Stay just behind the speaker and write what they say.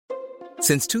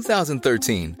Since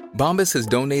 2013, Bombas has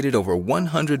donated over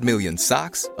 100 million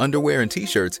socks, underwear, and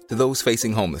T-shirts to those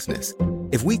facing homelessness.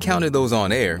 If we counted those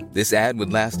on air, this ad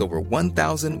would last over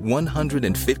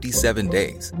 1,157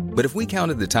 days. But if we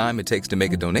counted the time it takes to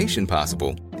make a donation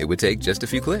possible, it would take just a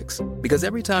few clicks. Because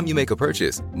every time you make a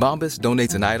purchase, Bombas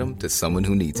donates an item to someone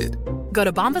who needs it. Go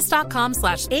to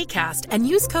bombas.com/ACAST and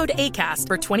use code ACAST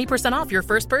for 20% off your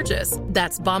first purchase.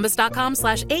 That's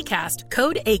bombas.com/ACAST,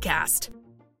 code ACAST.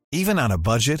 Even on a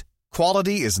budget,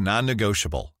 quality is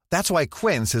non-negotiable. That's why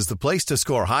Quince is the place to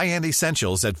score high-end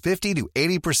essentials at 50 to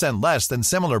 80% less than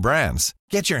similar brands.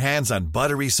 Get your hands on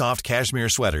buttery soft cashmere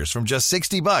sweaters from just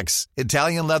 $60,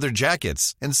 Italian leather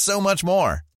jackets, and so much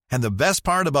more. And the best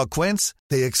part about Quince,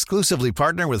 they exclusively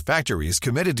partner with factories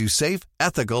committed to safe,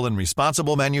 ethical, and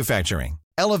responsible manufacturing.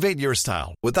 Elevate your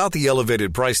style without the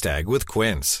elevated price tag with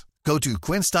Quince. Go to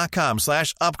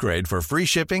quince.com/upgrade for free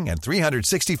shipping and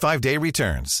 365-day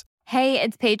returns. Hey,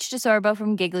 it's Paige DeSorbo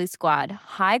from Giggly Squad.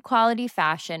 High quality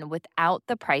fashion without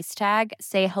the price tag.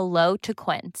 Say hello to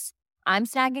Quince. I'm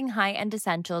snagging high-end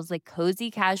essentials like cozy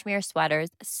cashmere sweaters,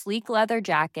 sleek leather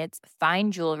jackets,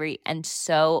 fine jewelry, and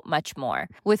so much more.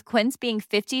 With Quince being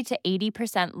 50 to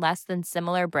 80% less than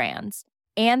similar brands.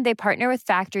 And they partner with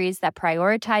factories that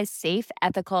prioritize safe,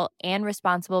 ethical, and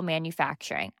responsible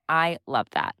manufacturing. I love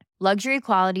that. Luxury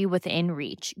quality within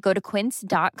reach. Go to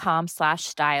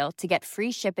quince.com/style to get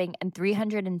free shipping and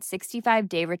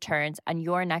 365-day returns on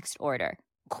your next order.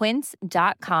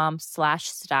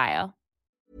 Quince.com/style.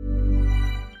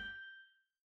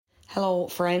 Hello,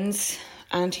 friends.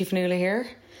 Auntie Fanula here.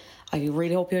 I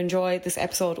really hope you enjoyed this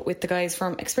episode with the guys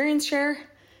from Experience Share.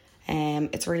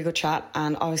 It's a really good chat,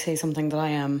 and obviously something that I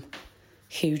am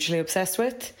hugely obsessed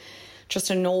with. Just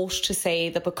a note to say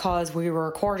that because we were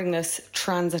recording this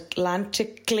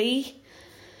transatlantically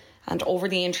and over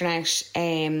the internet,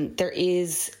 there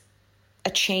is a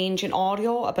change in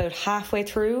audio about halfway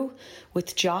through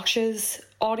with Josh's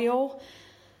audio.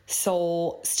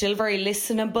 So still very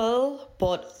listenable,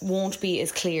 but won't be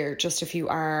as clear, just if you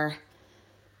are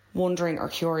wondering or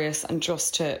curious. And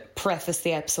just to preface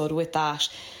the episode with that,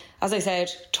 as I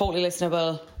said, totally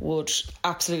listenable. Would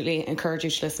absolutely encourage you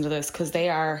to listen to this because they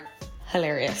are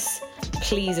hilarious.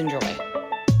 Please enjoy.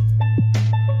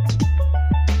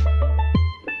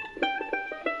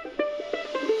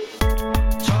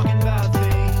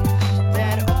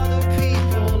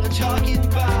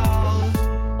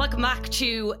 Welcome back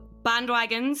to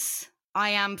Bandwagons.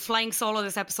 I am flying solo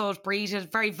this episode. Bree had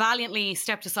very valiantly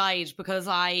stepped aside because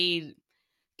I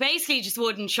basically just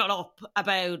wouldn't shut up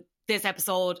about this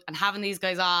episode and having these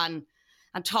guys on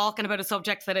and talking about a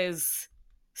subject that is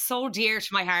so dear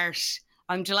to my heart.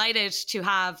 I'm delighted to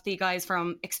have the guys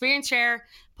from Experience Share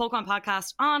Pokemon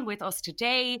podcast on with us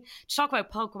today to talk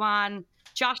about Pokemon.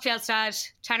 Josh Fjellstad,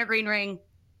 Tanner Greenring,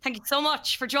 thank you so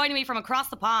much for joining me from across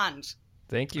the pond.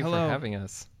 Thank you for having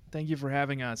us. Thank you for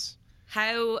having us.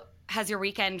 How has your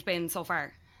weekend been so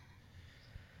far?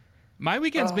 My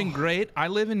weekend's been great. I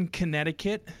live in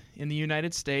Connecticut in the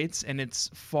United States, and it's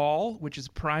fall, which is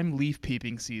prime leaf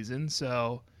peeping season.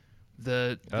 So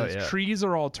the trees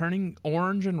are all turning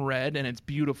orange and red, and it's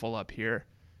beautiful up here.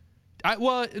 I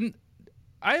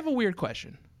have a weird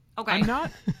question. Okay. I'm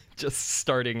not just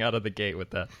starting out of the gate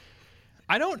with that.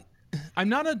 I'm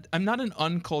not an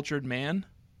uncultured man.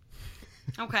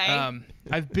 Okay.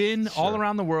 I've been all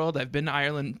around the world. I've been to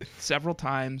Ireland several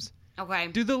times. Okay.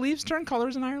 Do the leaves turn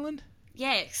colors in Ireland?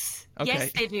 Yes. Okay.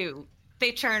 Yes, they do.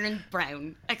 They turn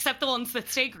brown. Except the ones that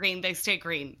stay green, they stay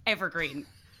green. Evergreen.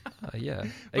 Yeah.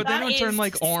 But they don't turn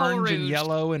like orange and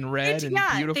yellow and red and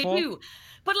beautiful? They do.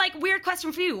 But like, weird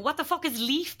question for you. What the fuck is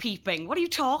leaf peeping? What are you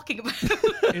talking about?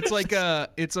 It's like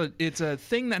it's a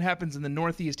thing that happens in the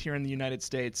Northeast here in the United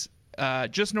States,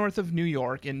 just north of New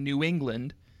York in New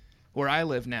England, where I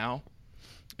live now.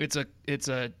 It's a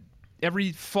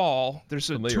every fall there's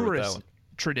a tourist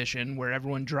tradition where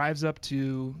everyone drives up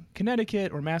to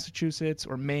Connecticut or Massachusetts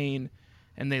or Maine,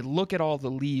 and they look at all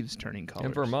the leaves turning colors.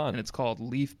 In Vermont. And it's called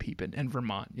leaf peeping. In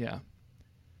Vermont, yeah.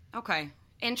 Okay,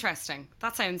 interesting.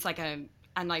 That sounds like a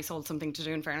nice wholesome thing to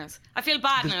do, in fairness. I feel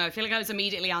bad now. I feel like I was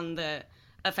immediately on the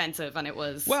offensive, and it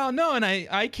was... Well, no, and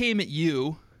I came at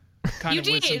you kind of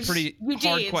with some pretty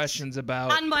hard questions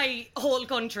about... And my whole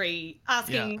country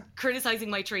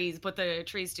criticizing my trees, but the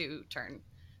trees do turn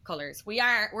colours.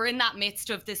 We're in that midst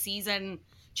of the season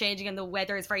changing, and the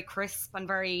weather is very crisp and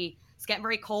it's getting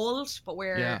very cold, but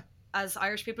we're, as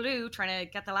Irish people do, trying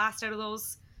to get the last out of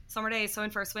those summer days. So I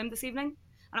went for a swim this evening,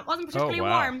 and it wasn't particularly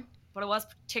warm, but it was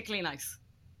particularly nice.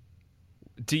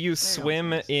 Do you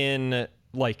swim in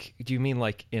Like, do you mean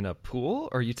like in a pool?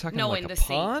 Or are you talking like in a the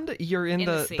pond? Sea. You're in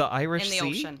the Irish Sea? Sea? In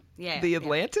the ocean. Yeah. The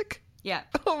Atlantic? Yeah.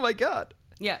 Oh my God.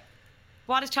 Yeah.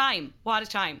 What a time. What a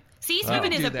time. Sea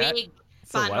swimming is a big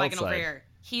bandwagon over here.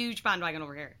 Huge bandwagon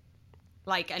over here.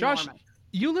 Like, enormous. Josh,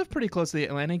 you live pretty close to the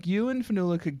Atlantic. You and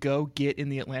Fanula could go get in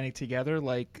the Atlantic together.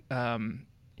 Like,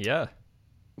 yeah.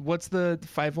 What's the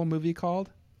Fievel movie called?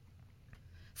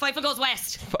 Fievel Goes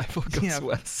West. Fievel Goes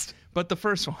West. But the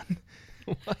first one.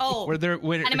 Oh,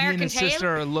 when An American he and his Tail?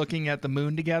 sister are looking at the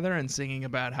moon together and singing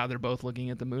about how they're both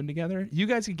looking at the moon together. You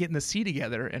guys could get in the sea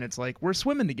together, and it's like we're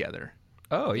swimming together.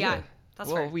 Oh yeah. That's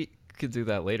well, fair. we could do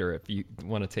that later if you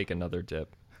want to take another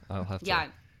dip. I'll have to. Yeah.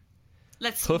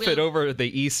 Let's hoof it over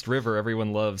the East River.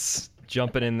 Everyone loves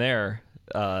jumping in there,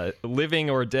 living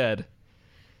or dead.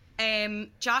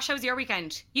 Josh, how was your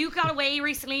weekend? You got away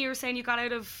recently. You were saying you got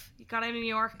out of New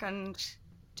York and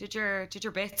did your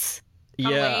bits.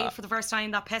 Got away for the first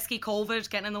time. That pesky COVID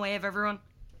getting in the way of everyone.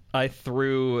 I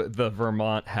threw the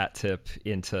Vermont hat tip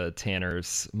into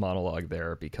Tanner's monologue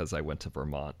there because I went to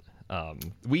Vermont.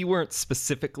 We weren't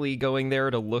specifically going there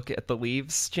to look at the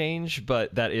leaves change,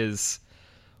 but that is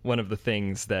one of the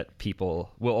things that people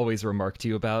will always remark to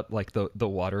you about, like the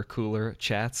water cooler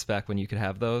chats back when you could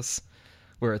have those,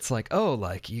 where it's like, oh,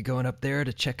 like you going up there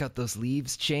to check out those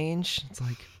leaves change? It's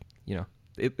like,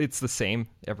 it's the same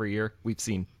every year. We've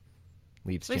seen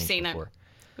leaves change before.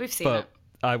 We've seen it.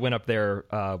 I went up there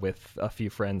with a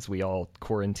few friends. We all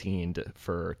quarantined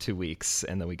for 2 weeks,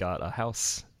 and then we got a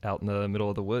house out in the middle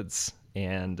of the woods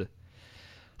and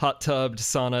hot tubbed,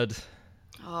 saunaed.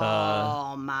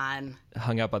 Oh, man.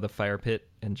 Hung out by the fire pit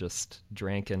and just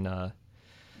drank and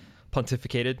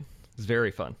pontificated. It was very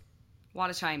fun.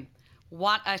 What a time.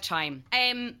 What a time.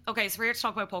 Okay, so we're here to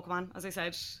talk about Pokemon, as I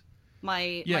said.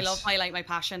 My love, highlight, my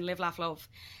passion, live, laugh, love.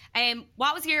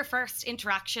 What was your first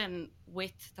interaction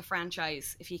with the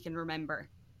franchise, if you can remember?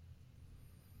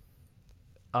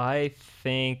 I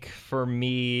think for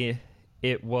me,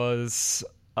 it was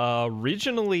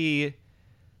originally...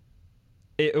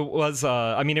 It was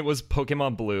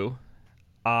Pokemon Blue.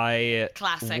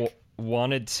 Classic.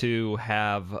 Wanted to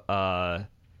have...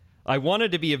 I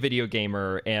wanted to be a video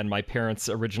gamer, and my parents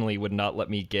originally would not let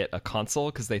me get a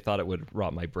console because they thought it would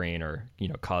rot my brain or,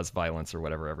 cause violence or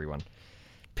whatever everyone.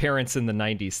 Parents in the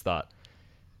 90s thought.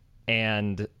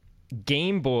 And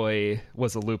Game Boy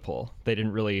was a loophole. They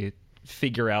didn't really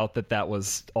figure out that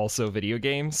was also video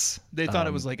games. They thought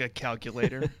it was like a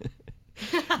calculator.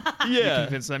 Yeah. You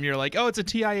convince them. You're like, oh, it's a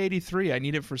TI-83. I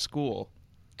need it for school.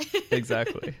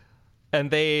 Exactly. And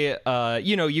they,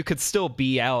 you could still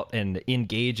be out and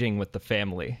engaging with the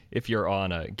family if you're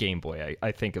on a Game Boy,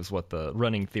 I think is what the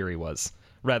running theory was,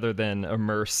 rather than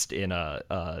immersed in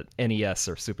a NES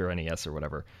or Super NES or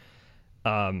whatever.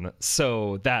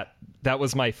 So that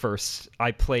was my first.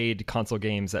 I played console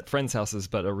games at friends' houses,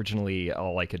 but originally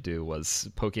all I could do was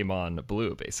Pokemon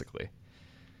Blue, basically.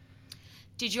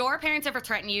 Did your parents ever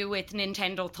threaten you with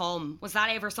Nintendo Thumb? Was that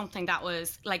ever something that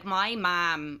was, like, my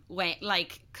mom went,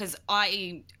 like, because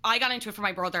I got into it for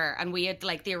my brother, and we had,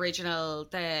 like,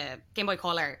 the Game Boy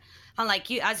Color. And,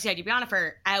 like, as you said, you'd be on it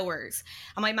for hours.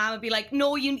 And my mom would be like,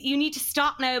 no, you need to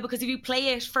stop now, because if you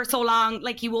play it for so long,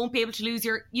 like, you won't be able to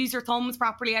use your thumbs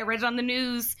properly. I read it on the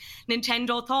news,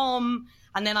 Nintendo Thumb.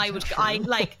 And then I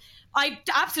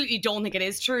absolutely don't think it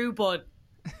is true, but...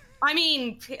 I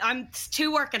mean, I'm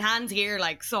two working hands here,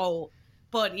 like, so...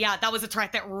 But, yeah, that was a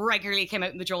threat that regularly came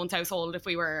out in the Jones household if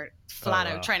we were flat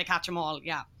out trying to catch them all,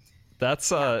 yeah.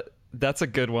 That's a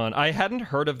good one. I hadn't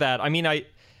heard of that. I mean,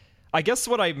 I guess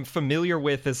what I'm familiar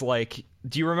with is, like...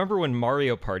 Do you remember when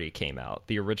Mario Party came out?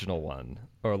 The original one?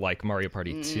 Or, like, Mario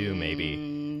Party 2,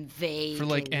 maybe? Vaguely, for,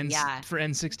 like, for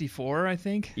N64, I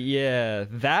think? Yeah,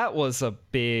 that was a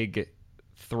big...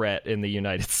 threat in the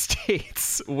United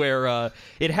States where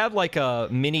it had like a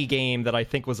mini game that I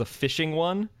think was a fishing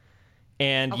one,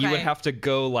 and you would have to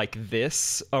go like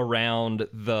this around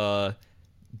the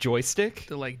joystick.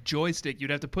 The like joystick, you'd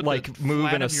have to put like the move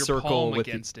flat in a of your circle palm with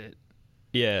against it.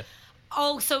 Yeah.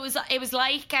 Oh, so it was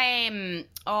like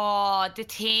the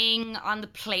thing on the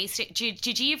PlayStation.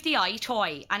 Did you have the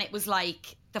iToy? And it was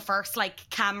like the first like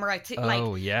camera and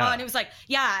it was like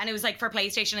and it was like for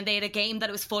PlayStation, and they had a game that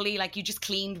it was fully like you just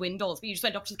cleaned windows, but you just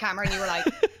went up to the camera and you were like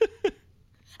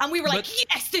and we were like,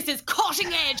 yes, this is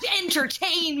cutting edge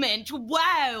entertainment,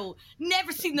 wow,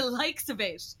 never seen the likes of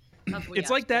it. It's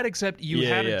like that, except you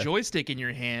had a joystick in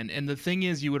your hand, and the thing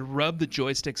is you would rub the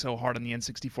joystick so hard on the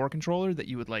N64 controller that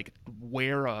you would like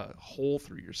wear a hole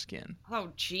through your skin. Oh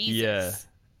Jesus. Yeah.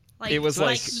 Like, it was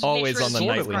like always on the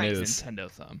nightly news.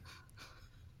 Nintendo Thumb.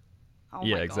 Oh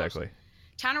yeah, my exactly. God.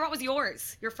 Tanner, what was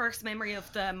yours? Your first memory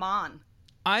of the Mon?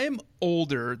 I'm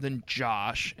older than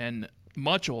Josh and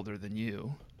much older than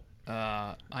you.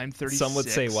 I'm 36. Some would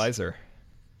say wiser.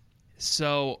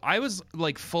 So I was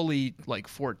like fully like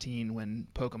 14 when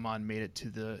Pokemon made it to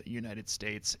the United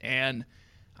States, and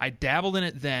I dabbled in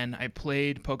it then. I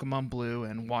played Pokemon Blue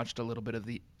and watched a little bit of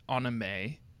the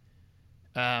anime,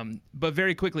 but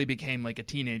very quickly became like a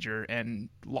teenager and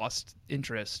lost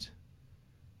interest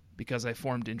because I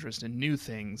formed interest in new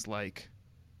things like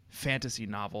fantasy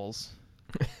novels.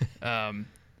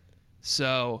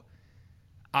 So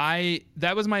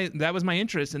that was my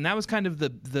interest, and that was kind of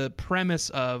the premise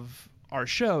of our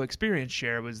show, Experience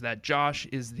Share, was that Josh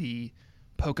is the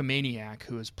Pokemaniac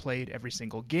who has played every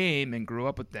single game and grew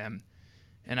up with them,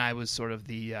 and I was sort of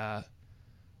the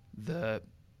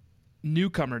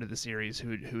newcomer to the series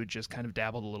who had just kind of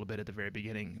dabbled a little bit at the very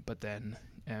beginning, but then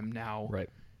am now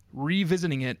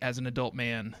revisiting it as an adult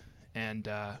man and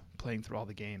playing through all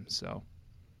the games. So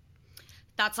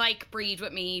that's like Breed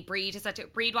with me. Breed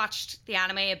watched the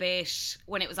anime a bit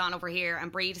when it was on over here,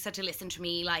 and Breed has had to listen to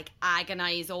me like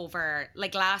agonize over,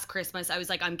 like last Christmas I was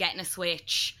like, I'm getting a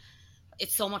Switch,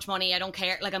 it's so much money, I don't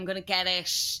care, like I'm gonna get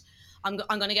it, I'm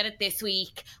gonna get it this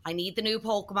week, I need the new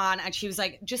Pokemon, and she was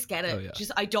like, just get it.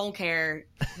 Just, I don't care,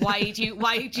 why do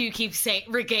you keep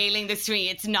regaling this to me,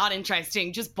 it's not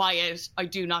interesting, just buy it, I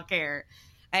do not care.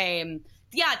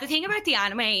 Yeah, the thing about the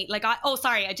anime, like,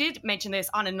 I did mention this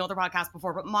on another podcast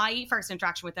before, but my first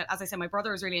interaction with it, as I said, my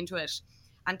brother was really into it,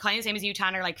 and kind of the same as you,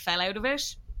 Tanner, like, fell out of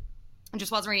it and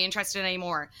just wasn't really interested in it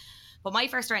anymore. But my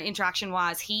first interaction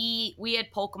was we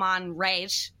had Pokemon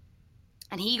Red,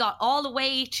 and he got all the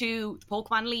way to the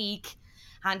Pokemon League,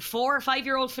 and 4 or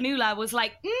 5-year-old Fanula was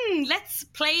like, let's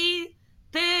play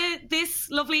this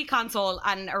lovely console,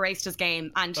 and erased his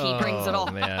game, and he brings it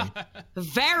up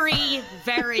very,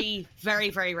 very, very,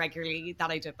 very regularly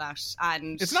that I did that.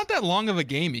 And it's not that long of a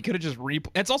game. You could have just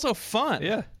it's also fun.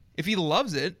 Yeah. If he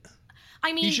loves it.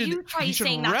 I mean, you try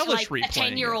saying that to like a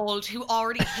 10-year-old who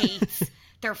already hates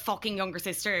their fucking younger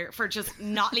sister for just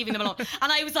not leaving them alone. And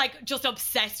I was like just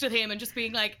obsessed with him and just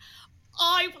being like,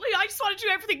 I just want to do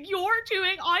everything you're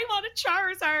doing. I want a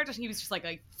Charizard. And he was just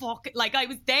like, fuck it. Like, I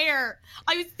was there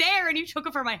and you took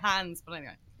it from my hands. But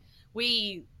anyway,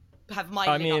 we have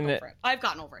gotten over it. I've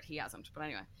gotten over it. He hasn't. But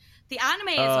anyway, the anime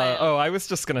as well. I was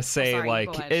just going to say,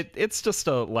 it's just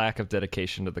a lack of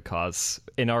dedication to the cause.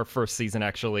 In our first season,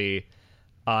 actually,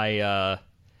 whether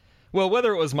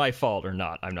it was my fault or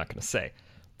not, I'm not going to say.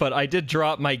 But I did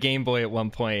drop my Game Boy at one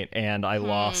point, and I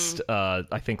lost,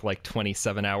 I think, like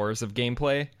 27 hours of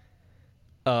gameplay.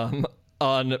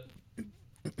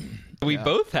 We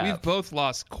both have. We've both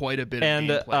lost quite a bit of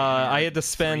gameplay. I had to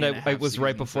spend, it was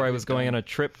right before I was going on a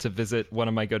trip to visit one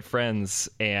of my good friends,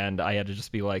 and I had to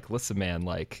just be like, listen, man,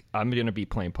 like, I'm going to be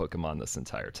playing Pokemon this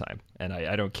entire time, and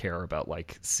I don't care about,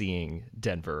 like, seeing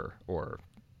Denver or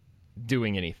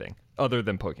doing anything other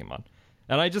than Pokemon.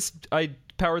 And I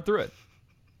powered through it.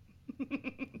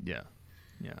 Yeah.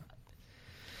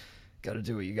 Gotta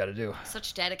do what you gotta do.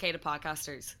 Such dedicated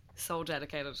podcasters. So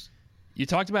dedicated. You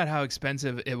talked about how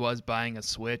expensive it was buying a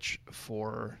Switch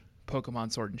for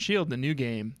Pokemon Sword and Shield, the new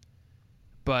game.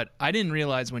 But I didn't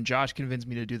realize when Josh convinced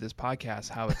me to do this podcast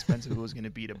how expensive it was going to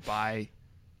be to buy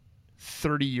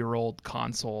 30-year-old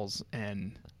consoles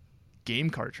and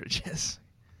game cartridges.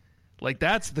 Like,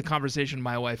 that's the conversation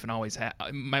my wife and I always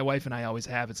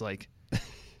have. It's like,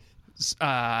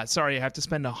 sorry, I have to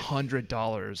spend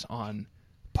 $100 on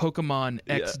Pokemon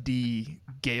XD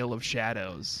Gale of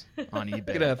Shadows on eBay.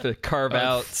 You're gonna have to carve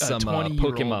out some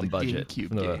Pokemon budget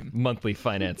from the monthly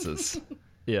finances.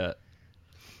 Yeah.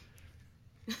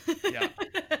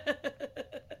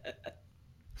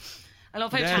 I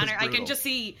love how Tanner, I can just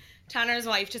see Tanner's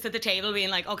wife just at the table being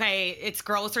like, okay, it's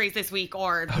groceries this week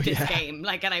or this game.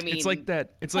 Like, and I mean, it's like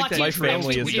that. It's like that. My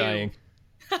family is dying.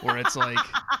 Where it's like,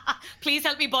 please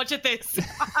help me budget this.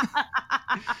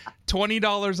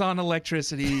 $20 on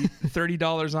electricity,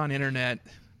 $30 on internet,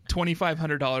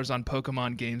 $2,500 on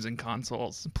Pokemon games and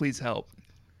consoles. Please help.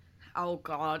 Oh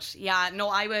God, yeah. No,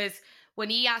 when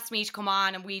he asked me to come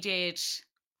on, and we did.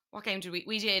 What game did we?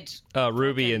 We did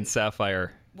Ruby and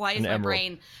Sapphire. Why is my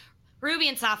brain? Ruby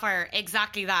and Sapphire,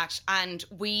 exactly that. And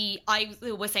I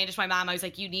was saying to my mom, I was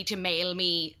like, you need to mail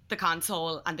me the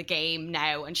console and the game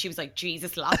now. And she was like,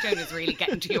 Jesus, lockdown is really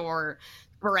getting to your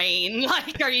brain.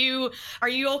 Like, are you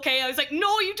okay? I was like,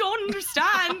 no, you don't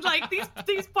understand. Like, these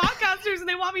podcasters, and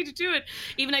they want me to do it.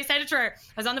 Even I said it to her.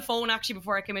 I was on the phone actually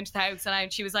before I came into the house,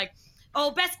 and she was like, oh,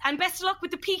 best of luck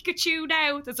with the Pikachu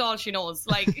now. That's all she knows.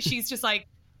 Like, she's just like,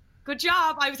 good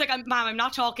job. I was like, Mom, I'm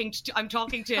talking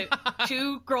to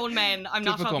two grown men. I'm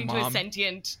not talking to a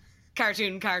sentient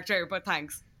cartoon character, but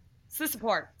thanks. It's the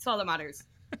support. It's all that matters.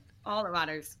 All that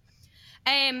matters.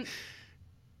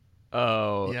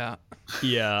 Oh Yeah.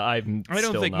 Yeah, I don't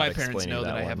still think not my parents explaining know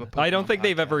that I one. have a I don't Pokemon think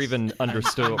they've ever podcast. even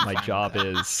understood what my fine job with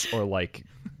that. is, or like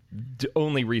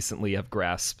only recently have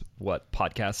grasped what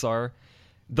podcasts are.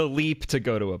 The leap to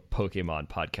go to a Pokemon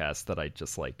podcast that I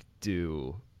just like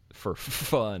do for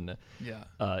fun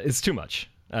is too much.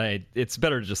 It's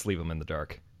better to just leave them in the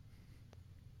dark.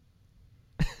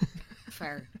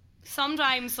 Fair.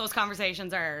 Sometimes those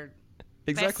conversations are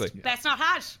Exactly. best not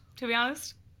had, to be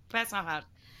honest. Best not had.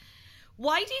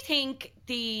 Why do you think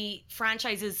the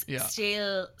franchise is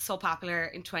still so popular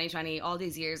in 2020, all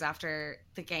these years after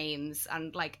the games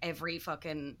and like every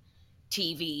fucking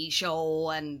TV show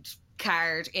and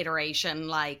card iteration?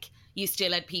 Like, you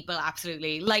still had people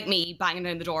absolutely like me banging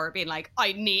down the door being like,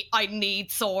 I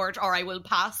need Sword or I will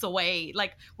pass away.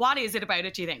 Like, what is it about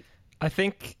it, do you think? I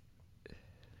think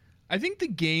the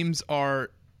games are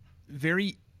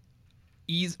very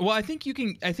easy. Well, I think you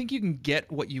can get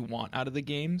what you want out of the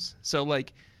games. So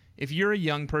like, if you're a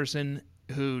young person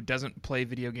who doesn't play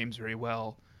video games very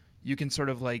well, you can sort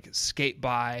of like skate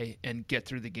by and get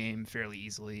through the game fairly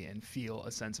easily and feel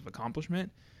a sense of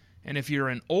accomplishment. And if you're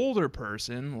an older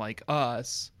person like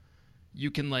us,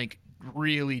 you can like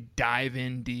really dive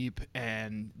in deep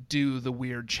and do the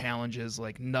weird challenges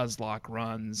like Nuzlocke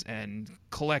runs and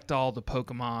collect all the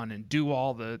Pokemon and do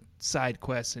all the side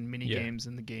quests and mini games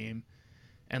in the game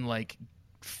and like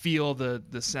feel the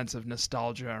sense of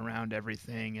nostalgia around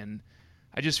everything. And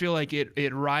I just feel like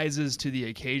it rises to the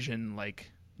occasion, like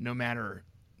no matter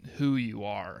who you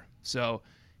are. So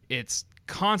it's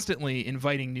constantly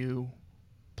inviting new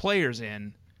players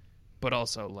in, but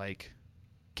also like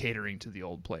catering to the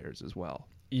old players as well.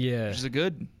 Yeah. Which is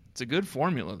it's a good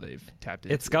formula they've tapped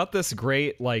into. It's got this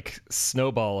great like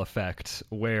snowball effect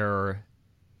where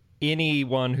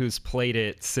anyone who's played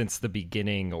it since the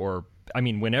beginning, or I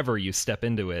mean whenever you step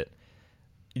into it,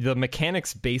 the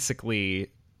mechanics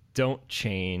basically don't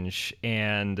change,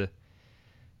 and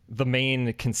the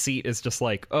main conceit is just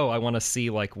like, oh, I want to see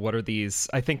like what are these.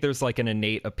 I think there's like an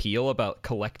innate appeal about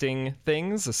collecting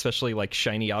things, especially like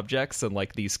shiny objects and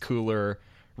like these cooler,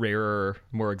 rarer,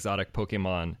 more exotic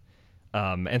Pokemon.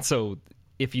 And so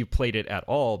if you played it at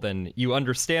all, then you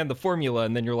understand the formula,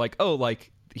 and then you're like, oh,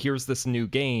 like here's this new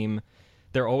game.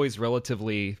 They're always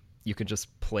relatively, you can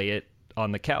just play it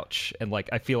on the couch. And like,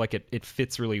 I feel like it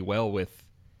fits really well with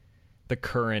the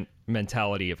current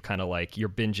mentality of kind of like you're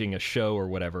binging a show or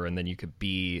whatever, and then you could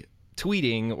be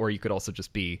tweeting, or you could also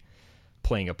just be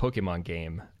playing a Pokemon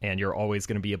game, and you're always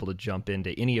going to be able to jump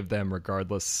into any of them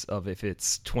regardless of if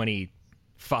it's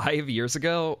 25 years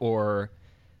ago or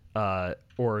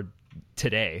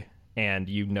today, and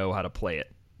you know how to play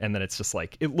it. And then it's just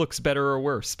like, it looks better or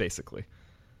worse, basically.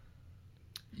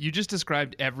 You just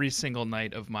described every single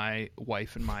night of my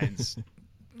wife and mine's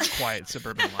quiet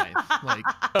suburban life. Like,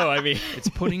 oh, I mean, it's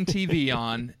putting TV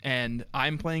on and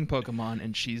I'm playing Pokemon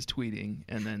and she's tweeting,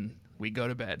 and then we go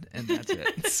to bed and that's it.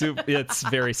 It's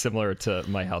very similar to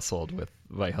my household with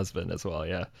my husband as well.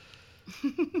 Yeah.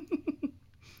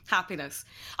 Happiness.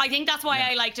 I think that's why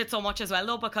I liked it so much as well,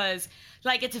 though, because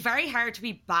like it's very hard to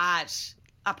be bad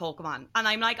at Pokemon, and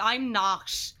I'm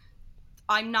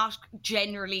not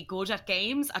generally good at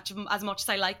games as much as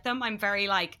I like them. I'm very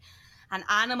like an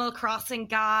Animal Crossing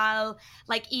gal,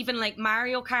 like even like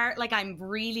Mario Kart, like I'm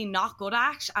really not good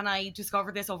at. And I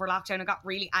discovered this over lockdown and got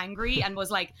really angry and was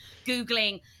like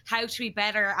Googling how to be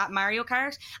better at Mario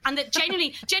Kart. And that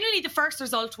genuinely the first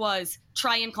result was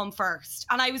try and come first.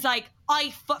 And I was like,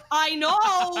 I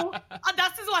know. And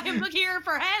this is why I'm here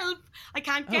for help. I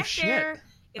can't get there.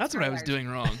 That's what I was doing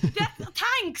wrong.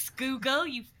 Thanks, Google,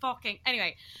 you fucking...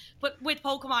 Anyway, but with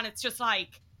Pokemon, it's just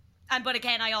like... But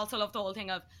again, I also love the whole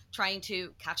thing of trying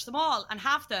to catch them all and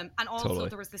have them. And also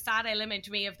there was the sad element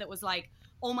to me of that was like,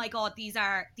 oh my God, these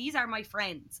are my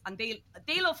friends. And they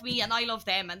love me and I love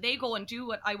them. And they go and do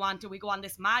what I want. And we go on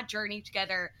this mad journey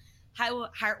together. How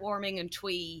heartwarming and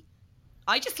twee.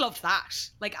 I just loved that.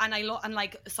 Like, and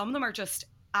like some of them are just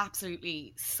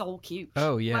absolutely so cute.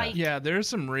 Oh yeah. Like, yeah, there's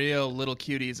some real little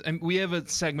cuties. And we have a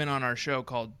segment on our show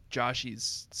called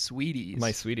Joshy's Sweeties.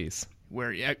 My Sweeties.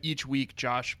 Where each week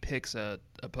Josh picks a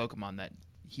Pokemon that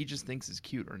he just thinks is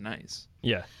cute or nice.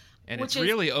 Yeah. And it's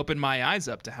really opened my eyes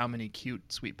up to how many cute,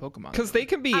 sweet Pokemon. Because they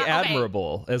can be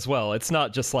admirable as well. It's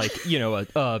not just like, a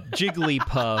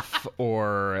Jigglypuff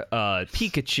or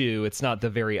Pikachu. It's not the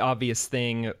very obvious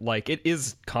thing. Like, it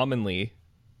is commonly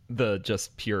the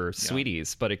just pure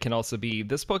sweeties, but it can also be,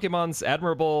 this Pokemon's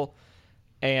admirable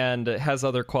and has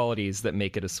other qualities that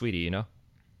make it a sweetie, you know?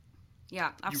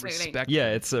 Yeah, absolutely.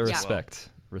 Yeah, it's a respect.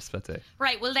 Respete.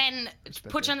 Right, well then,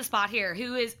 put you on the spot here.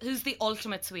 Who's the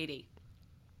ultimate sweetie?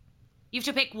 You have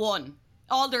to pick one.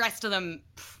 All the rest of them,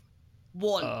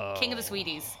 one. King of the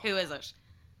sweeties. Who is it?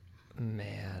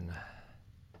 Man.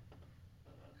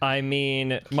 I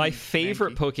mean, my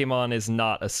favorite Pokemon is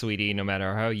not a sweetie, no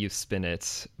matter how you spin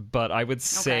it. But I would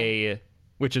say,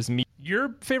 which is me.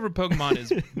 Your favorite Pokemon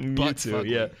is Mewtwo,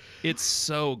 yeah. It's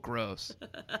so gross.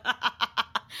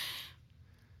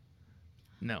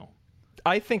 No.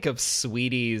 I think of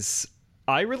sweeties.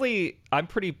 I'm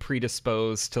pretty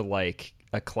predisposed to like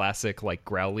a classic like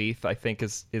Growlithe. I think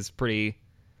is pretty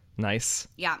nice.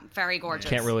 Yeah, very gorgeous.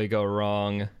 Can't really go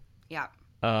wrong. Yeah.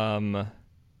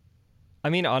 I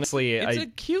mean, honestly, it's a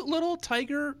cute little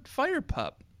tiger fire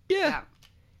pup. Yeah.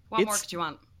 What more could you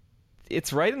want?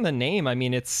 It's right in the name. I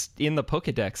mean, it's in the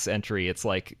Pokedex entry. It's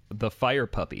like the fire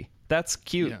puppy. That's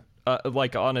cute. Yeah.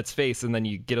 Like on its face, and then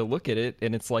you get a look at it,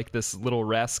 and it's like this little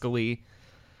rascally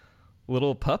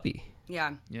little puppy.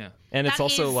 Yeah. Yeah. And it's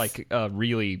also like a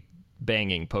really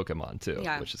banging Pokemon too,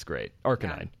 which is great.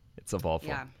 Arcanine. Its evolved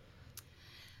form.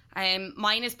 Yeah.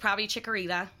 Mine is probably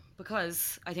Chikorita,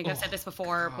 because I think I've said this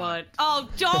before, but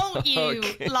don't you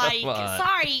Okay,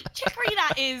 sorry,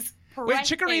 Chikorita is horrific.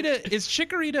 Wait,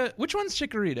 Chikorita, which one's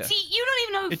Chikorita? See, you don't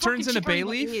even know who it turns into Chikorita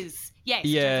Bayleaf? is. Yes,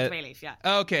 it turns into Bayleaf, yeah.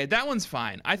 Okay, that one's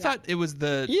fine. I thought it was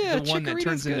the one that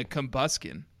turns into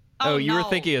Combuskin. Oh, you were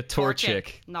thinking of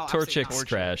Torchic. No, Torchic's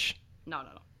trash. No.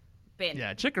 Bin.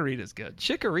 Yeah, Chikorita's good.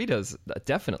 Chikorita's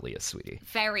definitely a sweetie.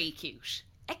 Very cute.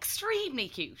 Extremely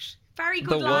cute. Very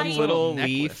good The line. one little necklace.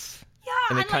 leaf. Yeah,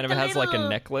 and it kind of has like a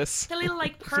necklace. The little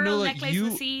like pearl Fanola, necklace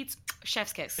with seeds.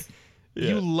 Chef's kiss.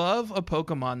 You love a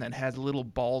Pokemon that has little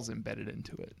balls embedded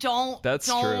into it. That's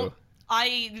true.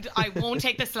 I won't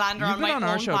take the slander You've on been my on own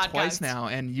our show podcast. twice now,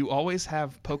 and you always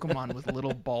have Pokemon with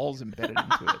little balls embedded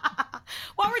into it.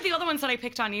 What were the other ones that I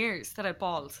picked on yours that had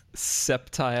balls?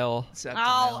 Sceptile.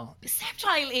 Oh,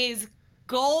 Sceptile is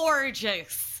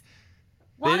gorgeous.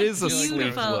 What It is a sleek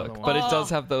beautiful look, but it does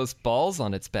have those balls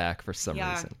on its back for some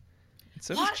reason.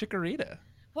 So does Chikorita.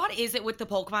 What is it with the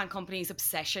Pokemon company's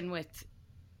obsession with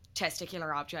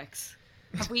testicular objects?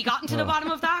 Have we gotten to the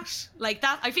bottom of that? Like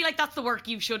that, I feel like that's the work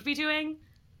you should be doing,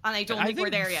 and I don't think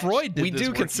we're there yet. Freud did We this do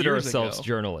work consider years ourselves ago.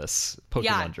 journalists,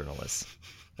 Pokemon journalists,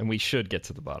 and we should get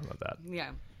to the bottom of that.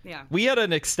 Yeah. We had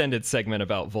an extended segment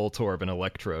about Voltorb and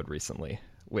Electrode recently,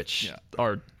 which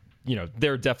are,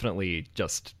 they're definitely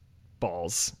just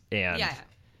balls, and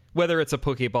whether it's a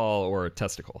Pokeball or a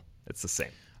testicle, it's the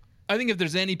same. I think if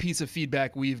there's any piece of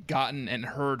feedback we've gotten and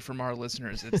heard from our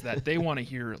listeners, it's that they want to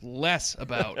hear less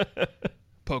about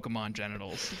Pokemon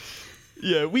genitals.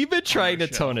 Yeah, we've been trying to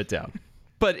tone it down,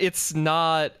 but it's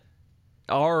not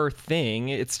our thing.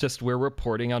 It's just we're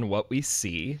reporting on what we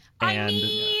see, and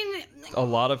a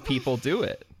lot of people do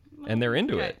it, and they're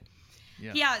into it.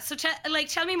 Yeah, so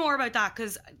tell me more about that,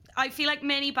 because I feel like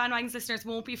many Bandwagons listeners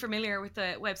won't be familiar with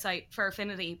the website for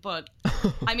Affinity, but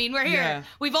I mean, we're here. Yeah.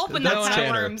 We've opened that can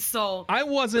of worms, so... I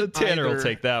wasn't Tanner either. will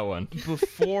take that one.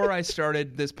 Before I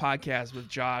started this podcast with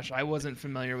Josh, I wasn't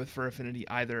familiar with Fur Affinity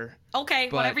either. Okay,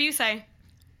 but, whatever you say.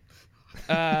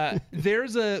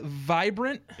 There's a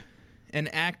vibrant and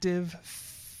active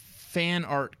fan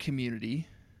art community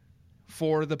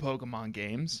for the Pokemon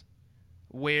games,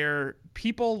 where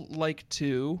people like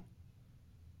to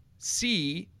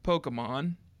see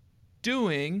Pokemon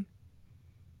doing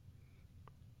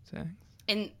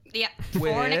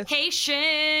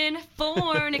fornication.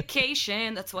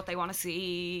 That's what they want to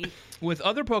see. With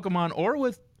other Pokemon or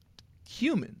with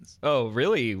humans. Oh,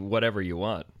 really? Whatever you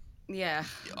want. Yeah.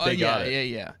 They got it.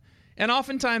 Yeah. And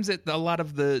oftentimes a lot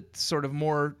of the sort of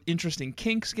more interesting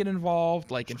kinks get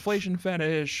involved, like inflation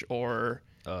fetish or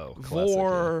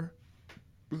vor.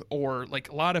 Or like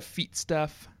a lot of feet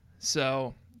stuff.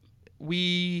 So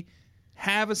we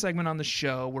have a segment on the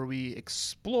show where we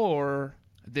explore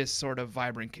this sort of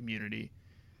vibrant community.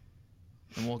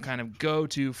 And we'll kind of go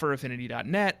to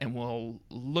furaffinity.net and we'll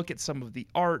look at some of the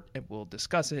art and we'll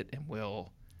discuss it and we're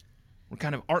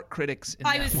kind of art critics in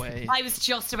that way. I was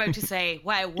just about to say,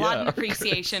 wow, what an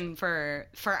appreciation for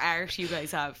art you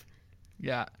guys have.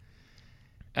 Yeah.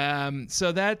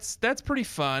 So that's pretty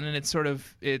fun, and it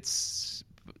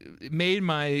made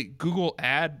my Google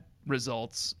ad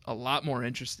results a lot more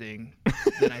interesting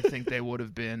than I think they would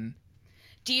have been.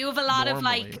 Do you have a lot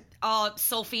normally. of like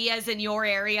Sophia's in your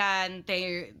area, and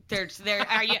they're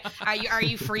are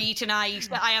you free tonight?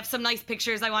 I have some nice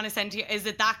pictures I want to send to you. Is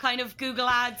it that kind of Google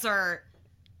ads, or?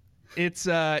 It's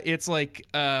like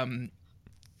Combuskins,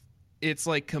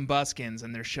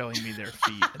 and they're showing me their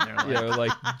feet, and they're like, Yeah,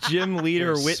 like Gym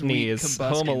Leader Whitney is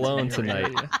home alone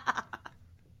tonight.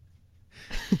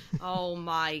 Oh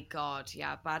my god,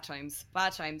 yeah, bad times.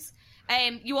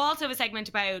 You also have a segment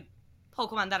about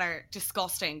Pokemon that are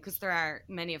disgusting, because there are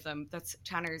many of them. That's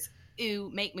Tanner's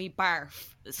 "Ew, make me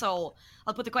barf." So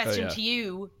I'll put the question to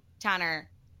you, Tanner.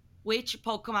 Which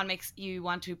Pokemon makes you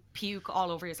want to puke all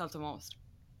over yourself the most?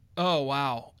 Oh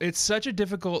wow, it's such a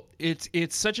difficult.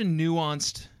 It's such a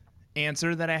nuanced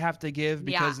answer that I have to give,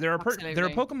 because there are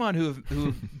Pokemon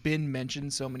who've been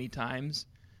mentioned so many times,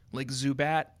 like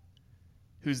Zubat,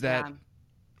 who's that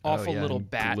awful little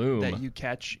bat that you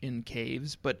catch in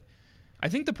caves. But I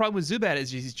think the problem with Zubat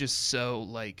is he's just so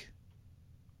like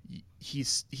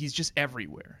he's just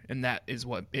everywhere, and that is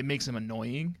what it makes him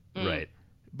annoying. Right.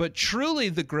 But truly,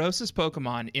 the grossest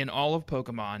Pokemon in all of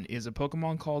Pokemon is a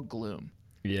Pokemon called Gloom.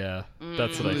 Yeah,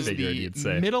 that's what I figured you'd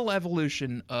say. Middle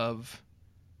evolution of,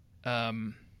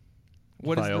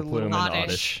 what is the little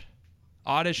Oddish?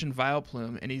 Oddish and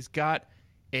Vileplume, and he's got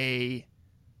a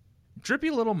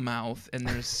drippy little mouth, and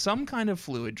there's some kind of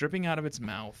fluid dripping out of its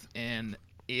mouth, and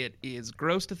it is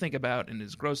gross to think about, and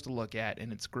it's gross to look at,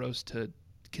 and it's gross to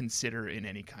consider in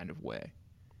any kind of way.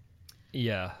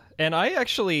 Yeah, and I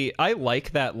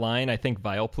like that line. I think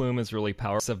Vileplume is really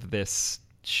powerful of this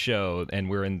show, and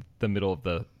we're in the middle of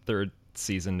the third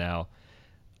season now.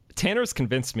 Tanner's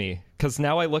convinced me, because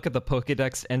now I look at the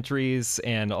Pokédex entries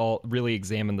and I'll really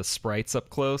examine the sprites up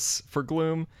close for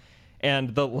Gloom.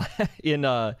 And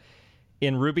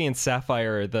in Ruby and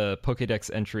Sapphire, the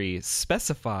Pokédex entry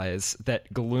specifies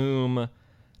that Gloom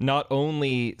not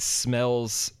only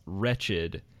smells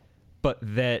wretched, but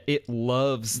that it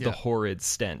loves the horrid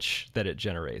stench that it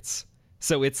generates.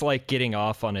 So it's like getting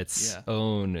off on its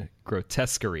own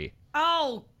grotesquerie.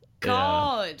 Oh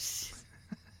God!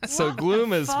 Yeah. So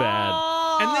Gloom is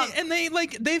bad, and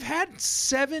they've had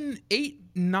 7, 8,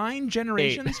 9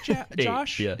 generations.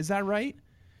 Josh, is that right?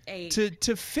 8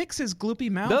 to fix his gloopy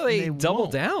mouth. No, they double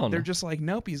down. They're just like,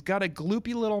 nope, he's got a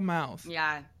gloopy little mouth.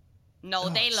 Yeah, no,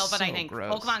 they love it. So I think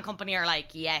gross. Pokemon Company are like,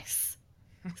 yes,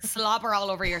 slobber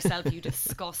all over yourself, you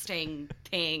disgusting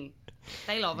thing.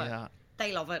 They love it. Yeah.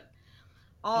 They love it.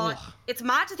 Oh, it's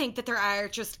mad to think that there are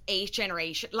just 8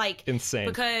 generations. Like, insane.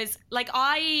 Because, like,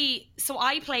 I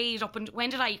played up and when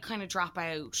did I kind of drop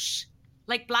out?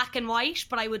 Like Black and White,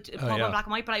 but I would Pokemon Black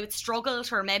and White, but I would struggle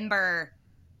to remember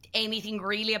anything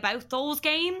really about those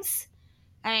games.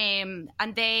 And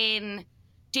then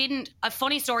a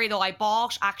funny story though, I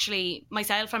bought, actually,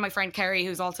 myself and my friend Kerry,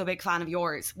 who's also a big fan of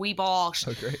yours, we bought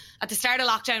at the start of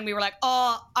lockdown. We were like,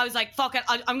 I was like, fuck it,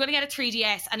 I'm gonna get a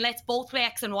 3DS and let's both play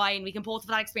X and Y, and we can both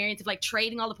have that experience of like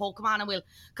trading all the Pokemon, and we'll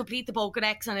complete the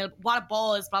Pokedex, and what a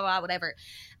buzz, blah blah, whatever.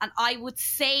 And I would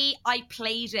say I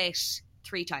played it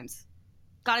 3 times.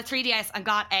 Got a 3DS and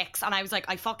got X, and I was like,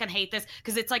 I fucking hate this,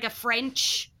 because it's like a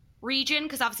French region,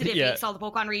 because obviously they based all the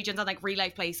Pokemon regions on like real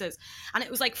life places, and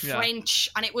it was like French,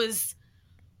 and it was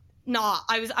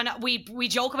we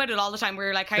joke about it all the time. We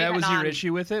were like, how that was your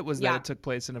issue with it, was that it took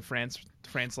place in a France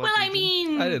well region? I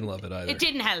mean, I didn't love it either. It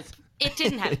didn't help.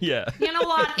 Yeah, you know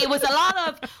what, it was a lot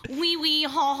of wee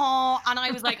ha ha, and I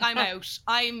was like, I'm out,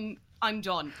 I'm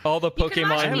done. All the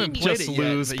Pokemon just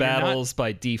lose battles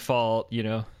by default, you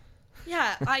know.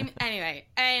 Yeah, but anyway,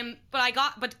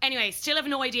 still have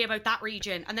no idea about that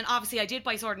region. And then obviously I did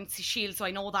buy Sword and Shield, so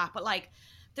I know that. But like,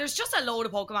 there's just a load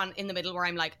of Pokemon in the middle where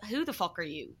I'm like, who the fuck are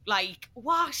you? Like,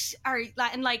 what are,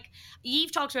 like, and like,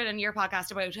 you've talked about it in your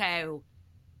podcast about how,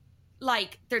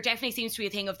 like, there definitely seems to be a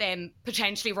thing of them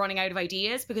potentially running out of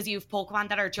ideas, because you have Pokemon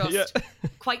that are just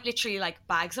quite literally like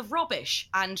bags of rubbish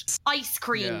and ice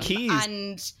cream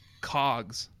and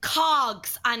cogs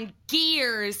and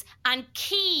gears and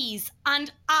keys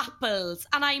and apples.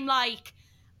 And I'm like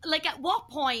at what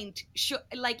point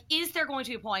is there going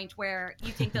to be a point where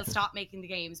you think they'll stop making the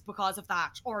games because of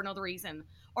that, or another reason?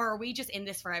 Or are we just in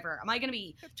this forever? Am I going to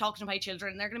be talking to my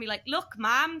children and they're going to be like, look,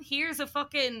 ma'am, here's a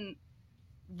fucking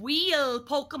wheel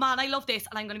Pokemon, I love this,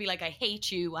 and I'm going to be like, I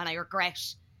hate you and I regret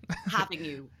having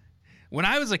you. When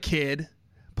I was a kid,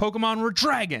 Pokemon were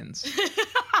dragons.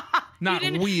 Not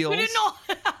wheels.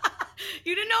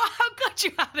 You didn't know how good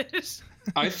you had it.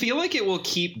 I feel like it will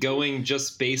keep going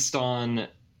just based on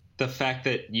the fact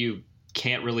that you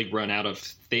can't really run out of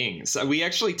things. We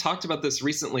actually talked about this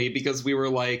recently, because we were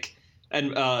like,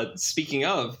 and speaking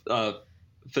of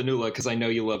Fanula, because I know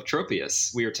you love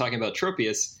Tropius, we were talking about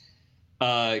Tropius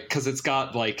because it's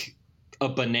got like a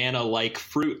banana-like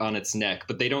fruit on its neck,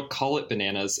 but they don't call it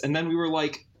bananas. And then we were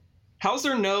like, how's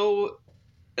there no...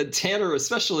 Tanner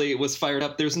especially was fired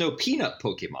up. There's no peanut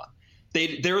Pokemon.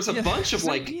 There was a bunch of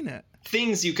like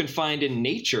things you can find in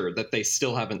nature that they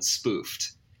still haven't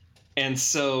spoofed, and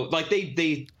so like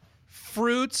they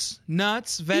fruits,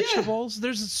 nuts, vegetables. Yeah.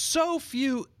 There's so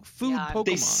few food Pokemon.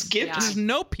 They skipped. There's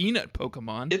no peanut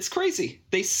Pokemon. It's crazy.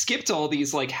 They skipped all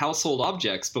these like household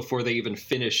objects before they even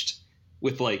finished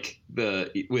with like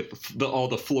all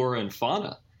the flora and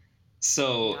fauna.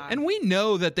 So, and we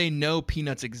know that they know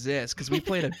peanuts exist because we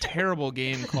played a terrible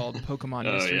game called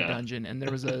Pokemon Mystery Dungeon, and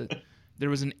there was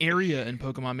an area in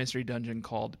Pokemon Mystery Dungeon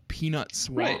called Peanut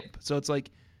Swamp. Right. So it's like,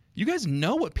 you guys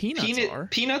know what peanuts are.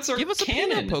 Peanuts are give us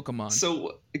canon. A peanut Pokemon.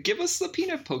 So give us the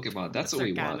peanut Pokemon. That's what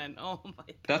we canon. want. Oh my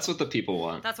God. That's what the people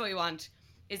want. That's what we want.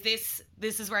 This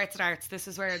is where it starts. This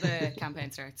is where the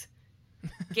campaign starts.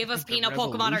 Give us peanut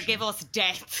Pokemon or give us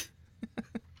death.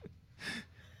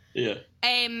 Yeah.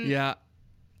 Yeah.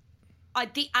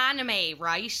 The anime,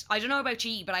 right? I don't know about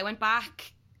you, but I went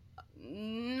back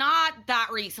not that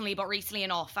recently, but recently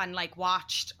enough, and like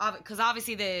watched, because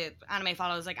obviously the anime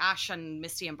follows like Ash and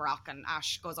Misty and Brock, and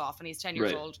Ash goes off and he's 10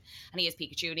 years old and he is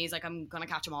Pikachu and he's like, I'm gonna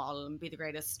catch them all and be the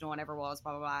greatest no one ever was,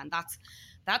 blah blah blah, and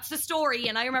that's the story.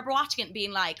 And I remember watching it and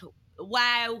being like,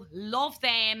 wow, love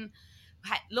them.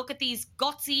 Look at these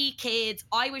gutsy kids.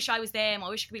 I wish I was them. I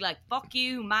wish I could be like, fuck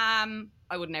you, ma'am.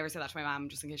 I would never say that to my mom,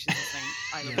 just in case she's listening.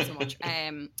 I love her so much.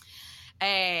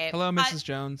 Hello, Mrs.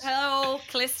 Jones. Hello,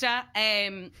 Callista.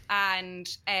 And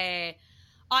I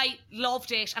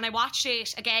loved it, and I watched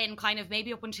it again, kind of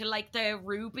maybe up until like the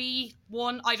Ruby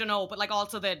one. I don't know, but like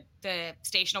also the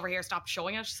station over here stopped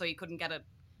showing it, so you couldn't get it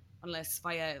unless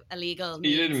via illegal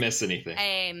means. You didn't miss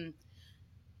anything.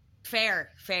 Fair.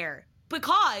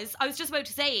 Because I was just about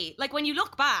to say, like, when you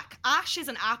look back, Ash is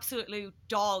an absolute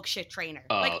dog shit trainer.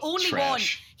 Like, only trash. one.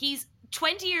 He's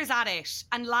 20 years at it,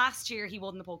 and last year he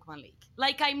won the Pokemon League.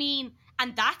 Like, I mean,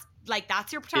 and that's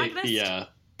your protagonist? Yeah.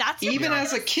 That's your Even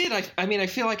protagonist? as a kid, I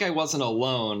feel like I wasn't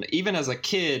alone. Even as a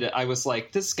kid, I was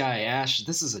like, this guy, Ash,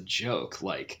 this is a joke.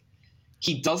 Like,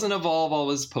 he doesn't evolve all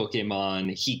his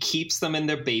Pokemon. He keeps them in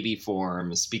their baby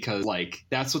forms because, like,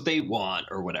 that's what they want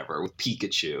or whatever with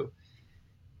Pikachu.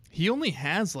 He only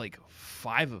has like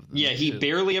 5 of them. Yeah, he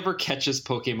barely ever catches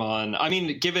Pokemon. I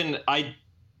mean, given I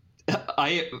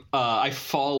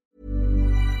fall.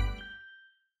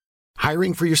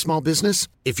 Hiring for your small business?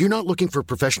 If you're not looking for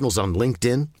professionals on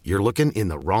LinkedIn, you're looking in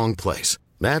the wrong place.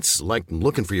 That's like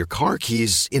looking for your car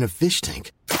keys in a fish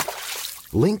tank.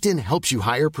 LinkedIn helps you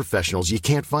hire professionals you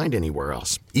can't find anywhere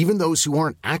else, even those who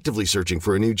aren't actively searching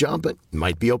for a new job but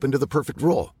might be open to the perfect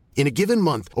role. In a given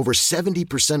month, over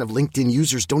 70% of LinkedIn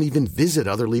users don't even visit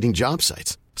other leading job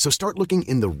sites. So start looking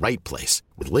in the right place.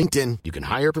 With LinkedIn, you can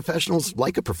hire professionals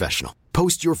like a professional.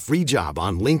 Post your free job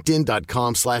on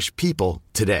linkedin.com/people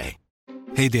today.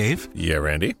 Hey, Dave. Yeah,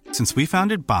 Randy. Since we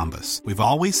founded Bombas, we've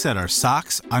always said our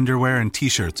socks, underwear, and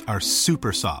T-shirts are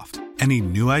super soft. Any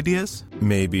new ideas?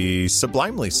 Maybe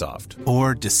sublimely soft.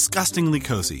 Or disgustingly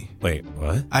cozy. Wait,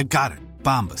 what? I got it.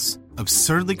 Bombas.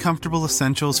 Absurdly comfortable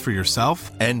essentials for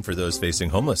yourself and for those facing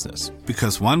homelessness.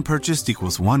 Because one purchased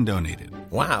equals one donated.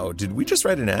 Wow, did we just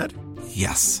write an ad?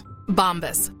 Yes.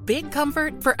 Bombas. Big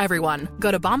comfort for everyone. Go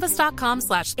to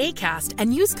bombas.com/ACAST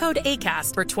and use code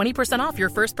ACAST for 20% off your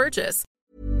first purchase.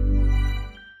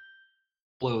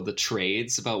 Blow the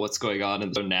trades about what's going on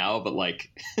in the now, but like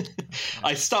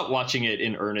I stopped watching it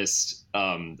in earnest.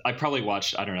 I probably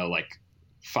watched, I don't know, like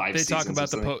 5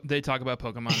 seasons. They talk about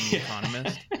Pokemon in The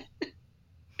Economist.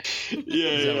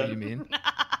 Is that what you mean?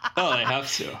 Oh, I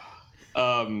have to.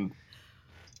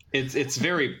 It's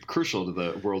very crucial to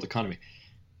the world economy.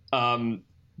 It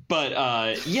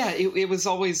was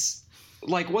always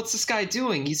like, what's this guy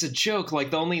doing? He's a joke. Like,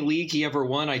 the only league he ever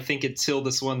won, I think, until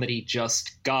this one that he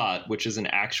just got, which is an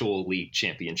actual league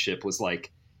championship, was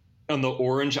like on the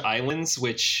Orange Islands,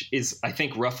 which is, I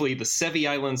think, roughly the Sevi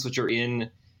Islands, which are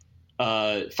in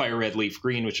Fire Red Leaf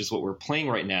Green, which is what we're playing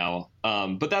right now.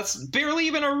 But that's barely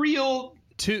even a real...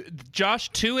 Two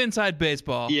inside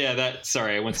baseball. Yeah,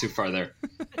 sorry, I went too far there.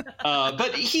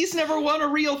 But he's never won a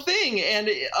real thing, and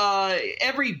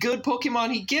every good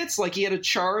Pokemon he gets, like he had a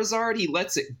Charizard, he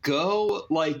lets it go.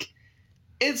 Like,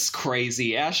 it's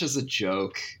crazy. Ash is a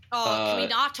joke. Oh, can we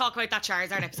not talk about that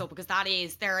Charizard episode, because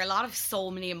there are a lot of so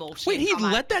many emotions. Wait, he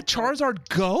let that Charizard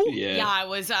go? Yeah, it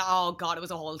was. Oh god, it was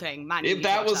a whole thing, man.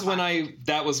 That was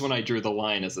when I drew the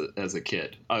line as a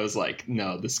kid. I was like,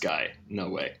 no, this guy, no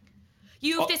way.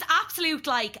 You have this absolute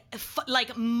like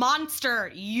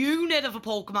monster unit of a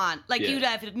Pokemon. Like you'd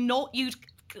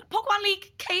Pokemon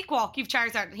League cakewalk. You've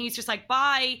Charizard, and he's just like,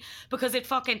 bye, because it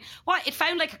found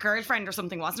like a girlfriend or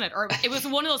something, wasn't it? Or it was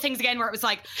one of those things again where it was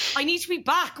like, I need to be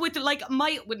back with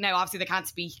now obviously they can't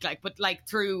speak, but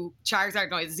through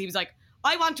Charizard noises, he was like,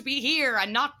 I want to be here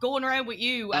and not going around with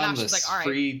you. And Ash was like, all right,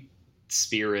 free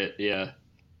spirit, yeah.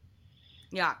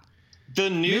 The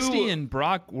new Misty and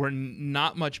Brock were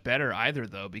not much better either,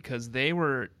 though, because they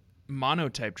were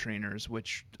monotype trainers,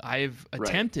 which I've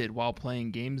attempted while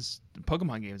playing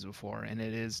Pokemon games before, and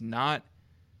it is not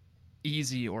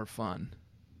easy or fun.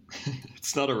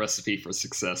 It's not a recipe for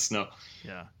success, no.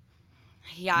 Yeah.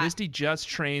 Misty just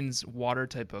trains water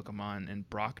type Pokemon, and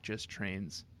Brock just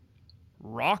trains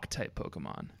rock type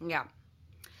Pokemon. Yeah.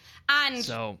 And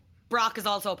so Brock is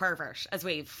also a pervert, as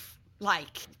we've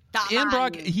that and man.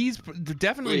 Brock, he's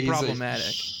definitely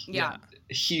problematic. Yeah.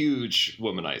 Huge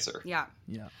womanizer. Yeah.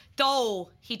 Yeah. Though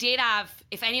he did have,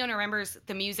 if anyone remembers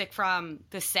the music from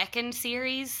the second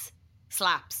series,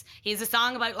 slaps. He has a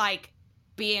song about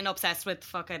being obsessed with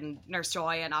fucking Nurse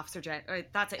Joy and Officer Jen. Or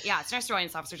that's it. Yeah, it's Nurse Joy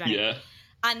and Officer Jenny. Yeah.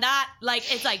 And that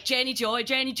it's Jenny Joy,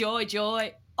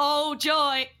 Joy. Oh,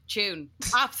 Joy. Tune.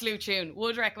 Absolute tune.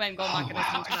 Would recommend going back and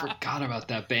listening to that. I forgot about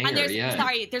that banger.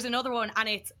 And there's another one, and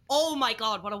it's, oh my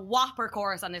God, what a whopper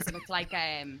chorus on this. And it's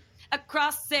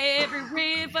across every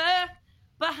river,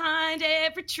 behind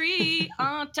every tree,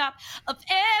 on top of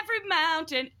every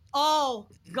mountain. Oh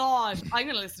God, I'm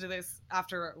gonna listen to this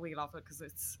after we get off it because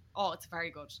it's very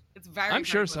good. It's very. I'm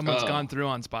sure good. someone's gone through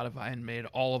on Spotify and made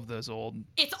all of those old.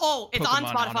 It's Pokemon on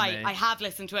Spotify. anime. I have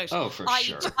listened to it. Oh, for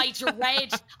sure.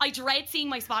 I dread seeing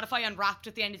my Spotify unwrapped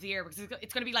at the end of the year because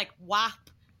it's gonna be WAP,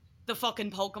 the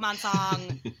fucking Pokemon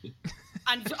song.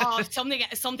 And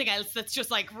something else that's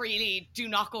just really do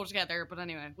not go together. But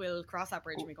anyway, we'll cross that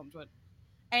bridge when we come to it.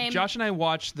 Josh and I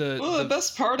watched the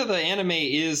best part of the anime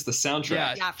is the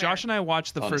soundtrack. Yeah, Josh and I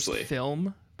watched the Honestly. first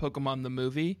film, Pokemon the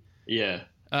movie. Yeah.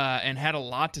 And had a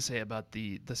lot to say about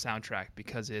the soundtrack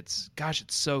because it's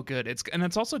so good.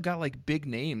 It's also got big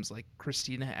names like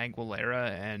Christina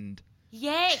Aguilera and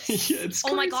yes. Yeah, it's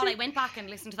oh my crazy. God, I went back and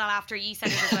listened to that after you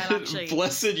said it as well. Actually,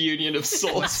 Blessed Union of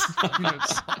Souls.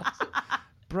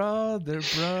 brother.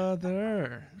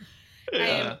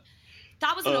 Yeah.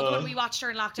 That was another one we watched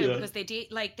during lockdown because they did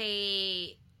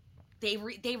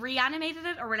they reanimated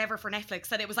it or whatever for Netflix,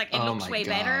 that it was it looks way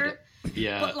better.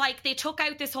 Yeah. But they took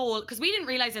out this whole, because we didn't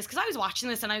realize this, because I was watching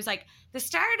this and I was the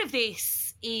start of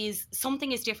this is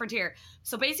something is different here.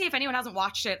 So basically, if anyone hasn't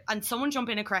watched it, and someone jump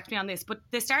in and correct me on this, but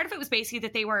the start of it was basically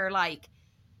that they were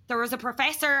there was a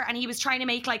professor and he was trying to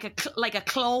make a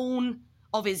clone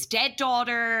of his dead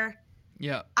daughter.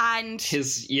 Yeah. And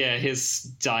his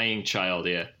dying child,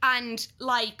 yeah. And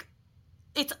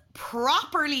it's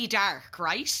properly dark,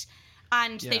 right?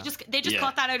 And they just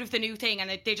cut that out of the new thing, and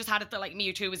they just had it that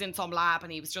Mewtwo was in some lab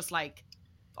and he was just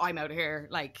I'm out of here,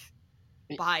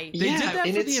 bye. They did that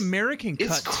for the American cut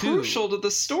too. It's crucial to the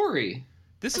story.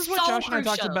 This is what Josh and I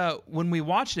talked about when we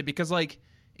watched it, because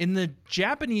in the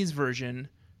Japanese version,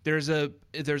 there's a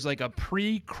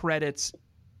pre-credits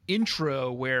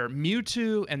intro where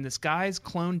Mewtwo and this guy's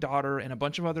clone daughter and a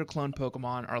bunch of other clone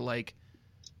Pokemon are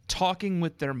talking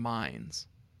with their minds.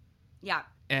 Yeah.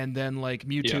 And then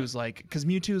Mewtwo's because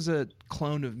Mewtwo's a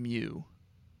clone of Mew,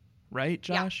 right,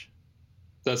 Josh? Yeah.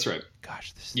 That's right.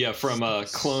 Gosh, this from a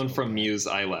clone from Mew's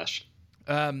eyelash.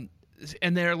 And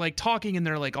they're talking and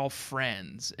they're all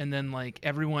friends, and then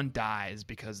everyone dies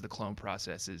because the clone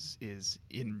process is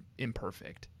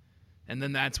imperfect. And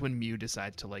then that's when Mew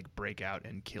decides to break out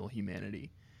and kill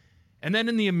humanity. And then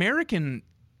in the American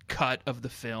cut of the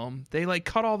film, they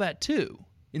cut all that too.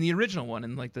 In the original one,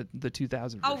 in the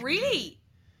 2000 version. Oh, really?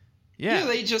 Yeah,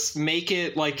 they just make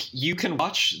it you can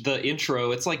watch the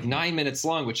intro. It's 9 minutes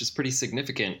long, which is pretty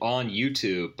significant on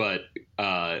YouTube. But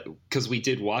because we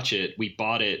did watch it, we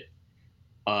bought it.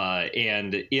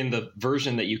 And in the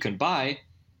version that you can buy,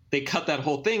 they cut that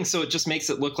whole thing. So it just makes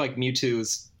it look like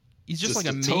Mewtwo's he's just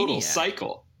a total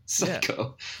psycho. Yeah.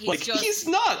 He's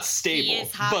not stable, he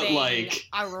is having but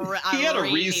he had a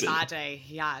really reason. Bad day.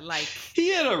 Yeah, he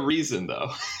had a reason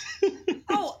though.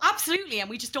 Oh, absolutely, and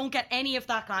we just don't get any of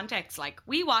that context.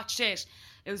 We watched it.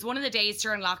 It was one of the days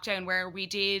during lockdown where we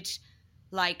did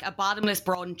a bottomless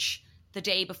brunch the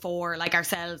day before,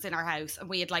 ourselves in our house, and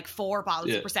we had 4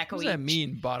 bottles of prosecco. What does that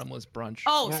mean, bottomless brunch?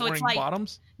 Oh, Weren't so it's wearing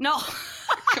bottoms? No.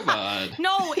 Come on.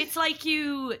 No, it's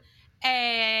you.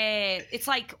 It's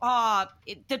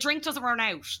the drink doesn't run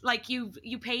out.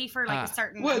 You pay for a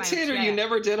certain amount. Tanner, you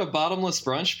never did a bottomless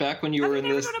brunch back when you were in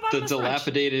the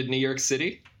dilapidated New York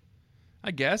City? I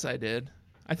guess I did.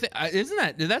 I think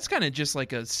that's kind of just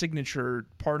a signature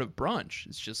part of brunch.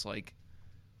 It's just you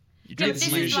drink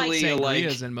it's usually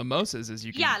sangrias and mimosas as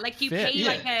you can. Yeah, you fit.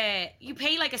 pay you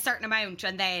pay a certain amount,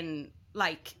 and then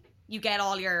you get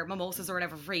all your mimosas or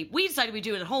whatever for free. We decided we'd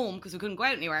do it at home because we couldn't go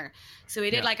out anywhere. So we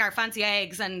did our fancy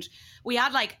eggs, and we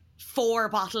had 4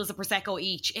 bottles of prosecco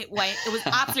each. It was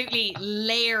absolutely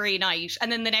Larry night.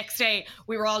 And then the next day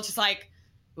we were all just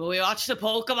Well, we watched the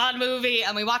Pokemon movie,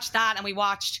 and we watched that, and we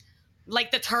watched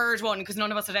like the third one because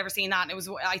none of us had ever seen that. And it was,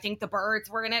 I think, the birds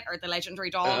were in it or the legendary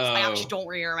dogs. I actually don't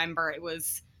really remember. It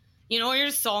was, you know, you're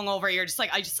just song over. You're just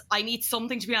like, I need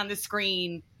something to be on the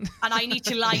screen, and I need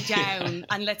to lie down,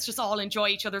 and let's just all enjoy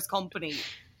each other's company. It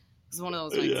was one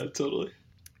of those nights. Yeah, totally.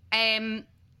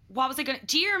 What was I gonna?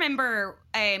 Do you remember?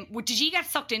 Did you get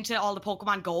sucked into all the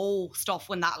Pokemon Go stuff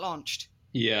when that launched?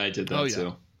 Yeah, I did that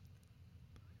too.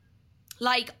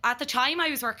 Like, at the time, I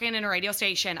was working in a radio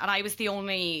station, and I was the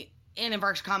only, in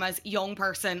inverted commas, young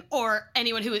person or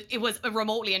anyone who was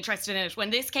remotely interested in it. When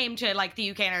this came to like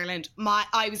the UK and Ireland,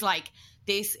 I was like,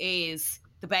 this is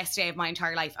the best day of my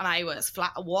entire life. And I was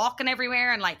walking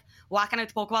everywhere and like whacking out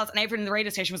the Pokeballs, and everyone in the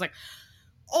radio station was like,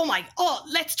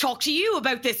 let's talk to you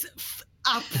about this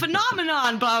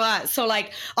phenomenon, blah, blah. So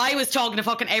like, I was talking to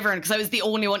fucking everyone because I was the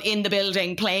only one in the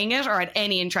building playing it or had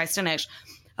any interest in it.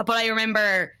 But I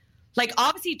remember, like,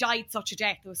 obviously died such a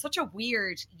death. It was such a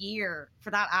weird year for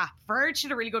that app. Verge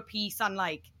did a really good piece on,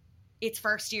 like, its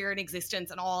first year in existence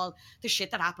and all the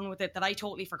shit that happened with it that I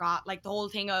totally forgot. Like, the whole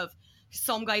thing of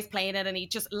some guys playing it and he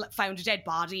just found a dead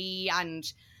body and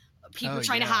people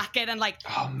trying to hack it and, like,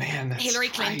 oh man, that's Hillary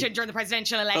Clinton during the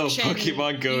presidential election. Oh,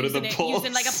 Pokemon Go to the polls.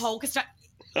 Using, like, a Pokestop.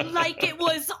 Like, it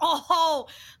was,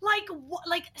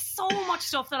 like, so much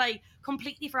stuff that I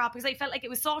completely forgot because I felt like it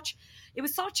was such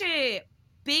a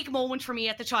big moment for me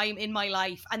at the time in my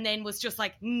life, and then was just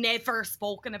like never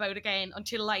spoken about again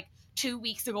until like 2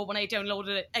 weeks ago when I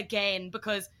downloaded it again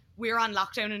because we're on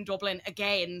lockdown in Dublin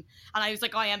again, and I was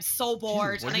like, I am so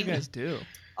bored. Jesus, what do you guys do?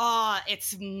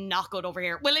 It's not good over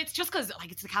here. Well, it's just because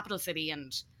like it's the capital city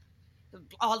and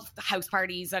all the house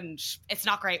parties, and it's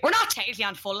not great. We're not technically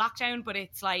on full lockdown, but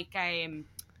it's like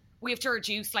we have to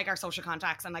reduce like our social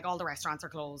contacts, and like all the restaurants are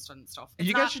closed and stuff.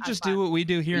 You guys should just do what we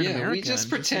do here in America. We just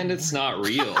pretend it's not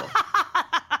real.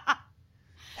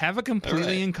 Have a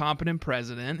completely incompetent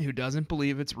president who doesn't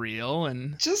believe it's real,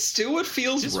 and just do what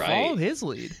feels just right. Follow his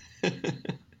lead.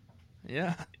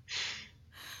 Yeah.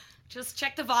 Just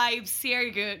check the vibes, see how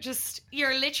you're good.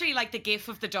 You're literally like the gif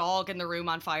of the dog in the room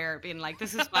on fire being like,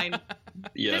 this is fine.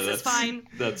 Yeah, this is fine.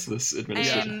 That's this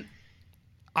administration.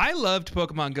 I loved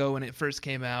Pokemon Go when it first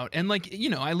came out. And like, you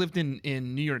know, I lived in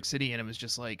New York City, and it was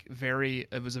just like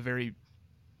it was a very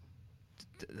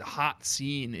hot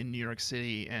scene in New York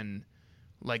City. And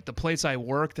like the place I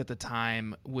worked at the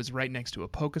time was right next to a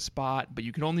Pokespot, but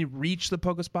you could only reach the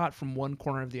Pokespot from one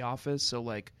corner of the office. So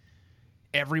like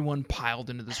everyone piled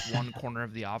into this one corner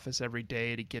of the office every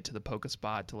day to get to the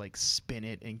Pokespot to like spin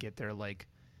it and get their like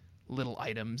little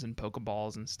items and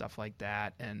Pokeballs and stuff like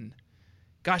that. And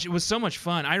gosh, it was so much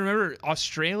fun. I remember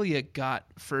Australia got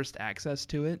first access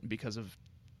to it because of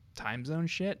time zone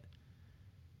shit.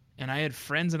 And I had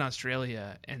friends in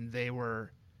Australia, and they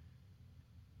were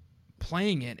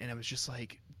playing it, and it was just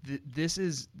like, this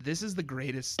is the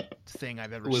greatest thing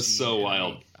I've ever seen. It was so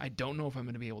wild. I don't know if I'm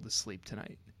going to be able to sleep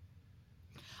tonight.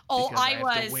 Oh, I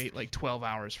have to wait like 12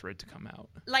 hours for it to come out.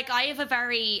 Like, I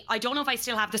don't know if I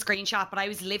still have the screenshot, but I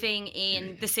was living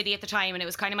in the city at the time, and it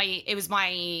was kind of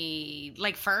my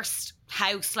like first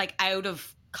house like out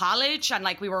of college, and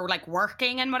like we were like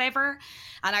working and whatever.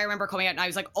 And I remember coming out and I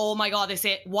was like, oh my god,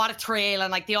 what a thrill,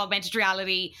 and like the augmented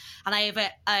reality. And I have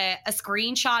a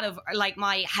screenshot of like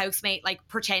my housemate like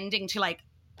pretending to like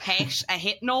pet a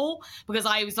hypno, because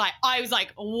I was like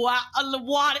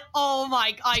what, oh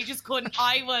my, I just couldn't.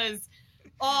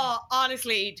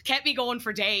 Honestly, it kept me going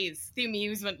for days, the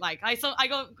amusement. Like I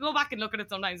go back and look at it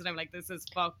sometimes, and I'm like, this is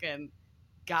fucking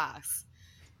gas.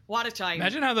 What a time.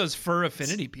 Imagine how those fur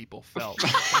affinity people felt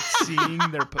like seeing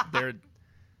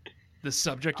the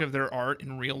subject of their art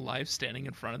in real life standing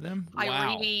in front of them.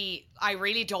 Wow. I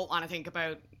really don't want to think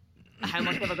about how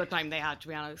much of a good time they had, to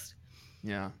be honest.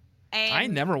 Yeah. I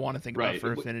never want to think about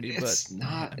fur affinity, but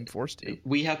I'm forced to.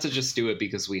 We have to just do it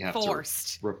because we have to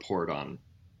report on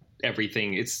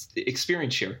everything. It's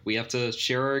experience share. We have to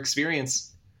share our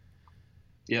experience.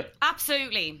 Yep.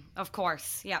 Absolutely. Of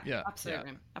course. Yeah.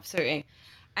 Absolutely. Yeah. Absolutely.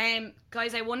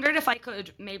 Guys, I wondered if I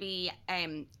could maybe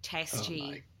test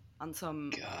you on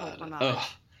some Pokemon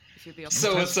knowledge. If you'd be up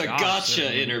so it's a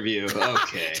gotcha interview.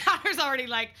 Okay. Tanner's already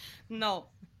like, no.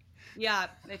 Yeah,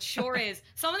 it sure is.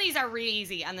 Some of these are really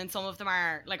easy, and then some of them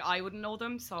are like, I wouldn't know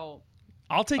them, so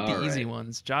I'll take the easy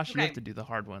ones. Josh, you have to do the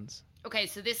hard ones. Okay,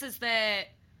 so this is the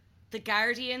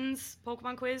Guardians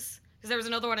Pokemon quiz, because there was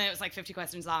another one and it was like 50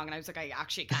 questions long, and I was like, I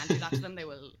actually can't do that to them. They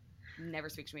will never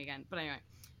speak to me again. But anyway.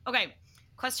 Okay,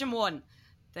 question 1.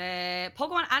 The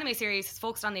Pokemon anime series has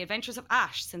focused on the adventures of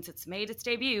Ash since it's made its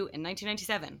debut in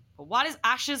 1997. But what is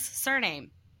Ash's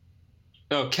surname?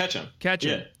 Oh, Ketchum. Ketchum.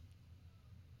 Yeah.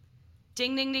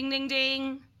 Ding, ding, ding, ding,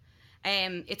 ding.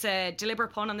 It's a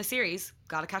deliberate pun on the series.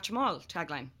 Gotta catch 'em all.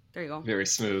 Tagline. There you go. Very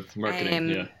smooth marketing.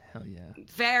 Yeah. Hell yeah.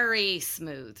 Very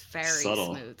smooth. Very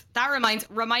Subtle. smooth. That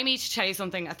remind me to tell you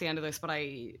something at the end of this, but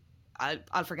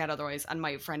I'll forget otherwise, and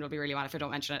my friend will be really mad if I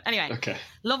don't mention it. Anyway. Okay.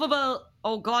 Lovable.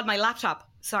 Oh God, my laptop.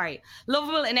 Sorry.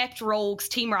 Lovable, inept rogues,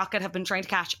 Team Rocket have been trying to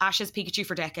catch Ash's Pikachu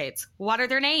for decades. What are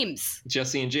their names?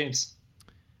 Jesse and James.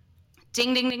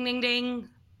 Ding, ding, ding, ding, ding.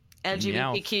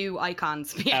 LGBTQ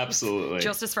icons. Meowth. Absolutely.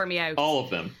 Justice for Meowth. All of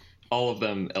them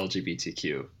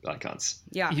LGBTQ icons.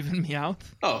 Yeah. Even Meowth?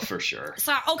 Oh, for sure.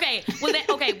 Sorry. Okay.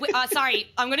 Well,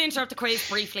 sorry. I'm going to interrupt the quiz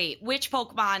briefly. Which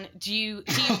Pokemon do you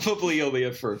Probably only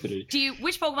a Furfity.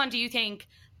 which Pokemon do you think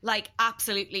like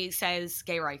absolutely says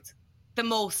gay rights the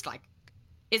most? Like,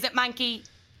 is it Mankey?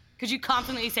 Could you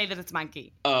confidently say that it's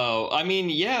Mankey? Oh, I mean,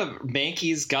 yeah,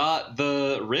 Mankey's got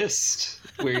the wrist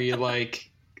where you like,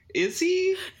 is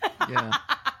he? Yeah.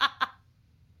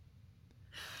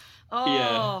 Oh.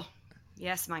 Yeah.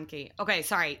 Yes, Mankey. Okay,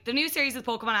 sorry. The new series of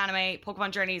Pokemon anime,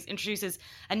 Pokemon Journeys, introduces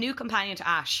a new companion to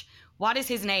Ash. What is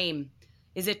his name?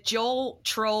 Is it Joe,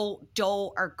 Tro, Do,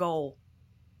 or Go?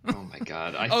 Oh my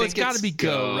god. I think it's got to be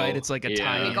Go, right? It's like a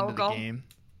tie into Go. the game.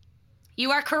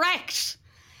 You are correct.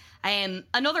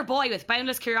 Another boy with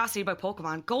boundless curiosity about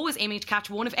Pokemon. Go is aiming to catch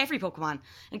one of every Pokemon,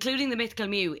 including the mythical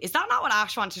Mew. Is that not what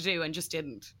Ash wanted to do and just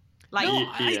didn't? Like,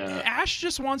 No, Yeah. Ash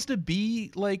just wants to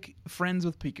be like friends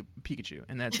with Pikachu,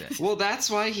 and that's it. Well, that's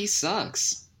why he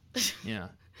sucks. Yeah.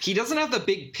 He doesn't have the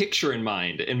big picture in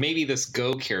mind, and maybe this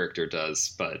Go character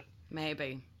does, but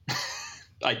maybe.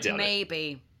 I doubt it.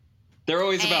 Maybe. They're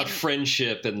always about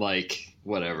friendship and like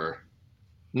whatever.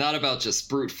 Not about just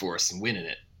brute force and winning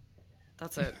it.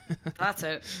 That's it. That's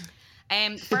it.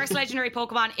 First legendary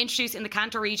Pokemon introduced in the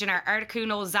Kanto region are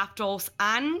Articuno, Zapdos,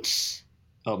 and...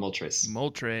 Oh, Moltres.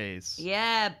 Moltres.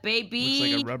 Yeah, baby.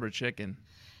 Looks like a rubber chicken.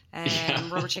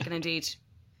 Rubber chicken indeed.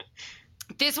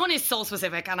 This one is so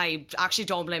specific, and I actually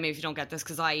don't blame you if you don't get this,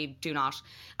 because I do not.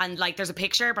 And like, there's a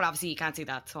picture, but obviously you can't see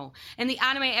that. So, in the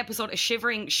anime episode, A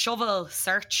Shivering Shovel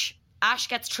Search, Ash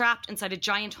gets trapped inside a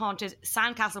giant haunted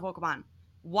sandcastle Pokemon.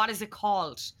 What is it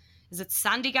called? Is it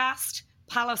Sandygast,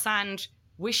 Palosand,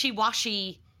 Wishy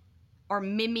Washy, or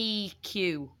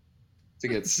Mimikyu? I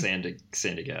think it's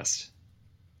Sandygast.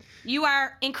 You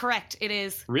are incorrect. It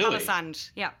is Really? Palosand.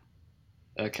 Yeah.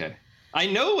 Okay. I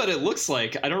know what it looks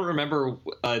like. I don't remember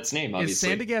its name,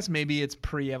 obviously. Is Sandygast maybe it's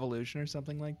pre-evolution or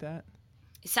something like that?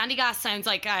 Sandygast sounds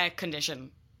like a condition.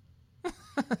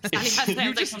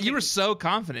 You were so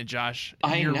confident, Josh.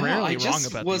 And I you're know. rarely I wrong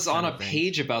just about was these on kind a of things.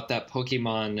 page about that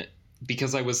Pokemon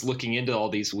because I was looking into all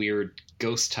these weird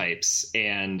ghost types,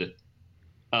 and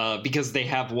because they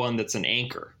have one that's an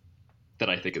anchor that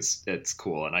I think it's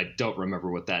cool, and I don't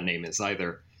remember what that name is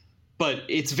either. But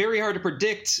it's very hard to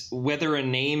predict whether a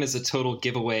name is a total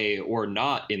giveaway or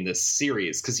not in this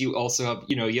series, because you also have,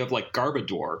 you have like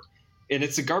Garbodor, and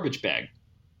it's a garbage bag.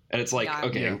 And it's like,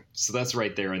 so that's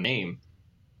right there, a name.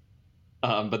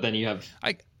 But then you have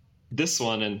this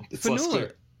one, and it's less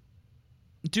clear.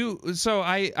 So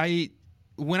I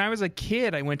when I was a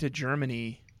kid, I went to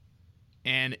Germany,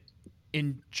 and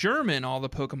in German, all the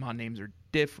Pokemon names are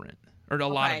different, or a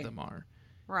lot of them are.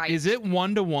 Right. Is it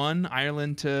 1-to-1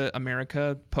 Ireland to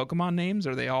America Pokemon names?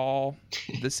 Are they all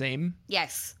the same?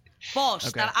 Yes. But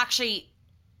that actually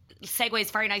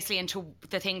segues very nicely into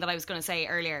the thing that I was going to say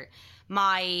earlier.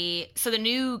 So the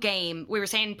new game, we were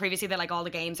saying previously that like all the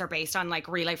games are based on like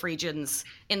real life regions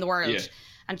in the world. Yeah.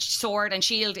 And Sword and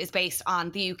Shield is based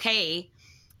on the UK,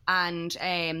 and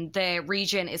the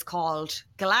region is called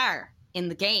Galar in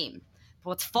the game.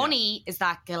 But what's funny is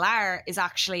that Galar is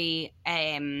actually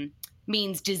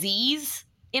means disease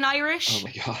in Irish. Oh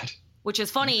my god. Which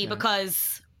is funny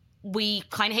because we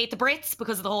kind of hate the Brits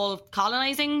because of the whole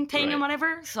colonizing thing and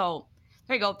whatever. So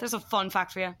there you go. There's a fun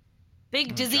fact for you.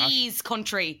 Big disease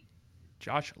country.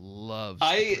 Josh loves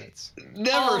Brits.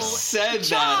 Never said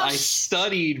that. I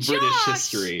studied British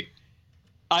history.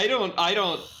 I don't.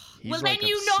 He's well, like then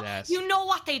obsessed. you know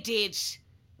what they did.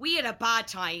 We had a bad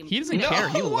time. He doesn't care.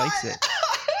 He likes it.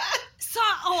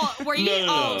 So, were you?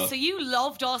 No. So you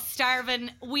loved us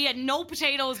starving. We had no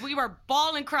potatoes. We were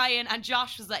bawling, crying, and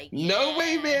Josh was like, "No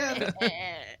way, man!"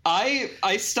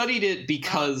 I studied it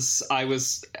because I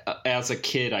was, as a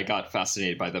kid, I got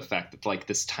fascinated by the fact that like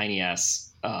this tiny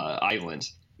ass island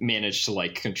managed to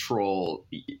like control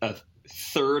a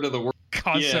third of the world,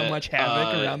 cause so much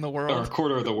havoc around the world, or a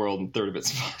quarter of the world and third of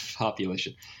its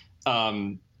population.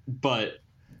 But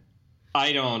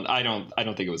I don't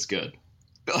think it was good.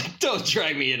 Like, don't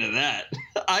drag me into that.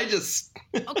 I just.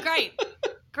 Oh, great.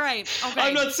 Great. Okay.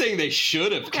 I'm not saying they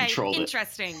should have controlled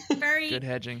interesting. Very Good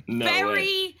hedging. No very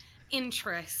way.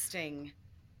 interesting.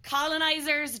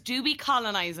 Colonizers do be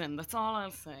colonizing. That's all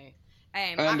I'll say.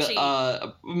 And Actually,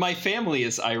 my family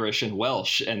is Irish and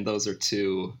Welsh, and those are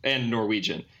two, and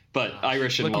Norwegian, but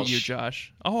Irish and Look Welsh. at you,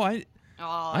 Josh. Oh, I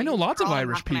oh, know lots of crawling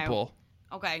Irish back now. people.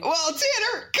 Okay. Well,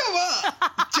 Tanner, come on!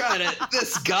 Trying to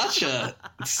this gotcha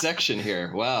section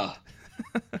here. Wow,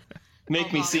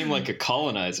 make me seem like a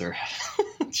colonizer.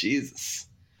 Jesus.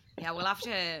 Yeah, we'll have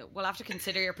to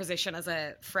consider your position as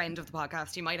a friend of the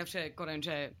podcast. You might have to go down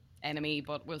to enemy,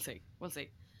 but we'll see. We'll see.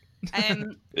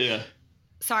 Yeah.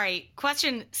 Sorry,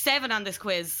 question 7 on this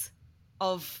quiz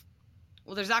of,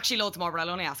 well, there's actually loads more, but I'll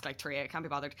only ask like 3. I can't be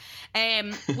bothered.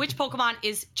 Which Pokemon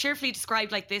is cheerfully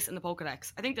described like this in the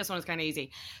Pokedex? I think this one is kind of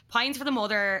easy. Pines for the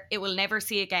mother, it will never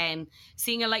see again.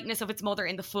 Seeing a likeness of its mother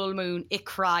in the full moon, it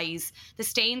cries. The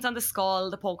stains on the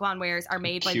skull the Pokemon wears are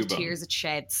made by the tears it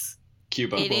sheds.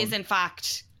 Cubone. It is, in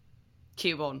fact,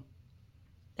 Cubone.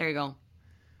 There you go.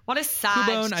 What a sad...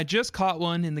 Cubone, I just caught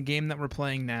one in the game that we're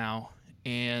playing now,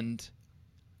 and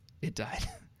it died.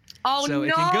 Oh, so no!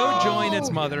 it can go join its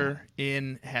mother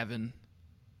in heaven.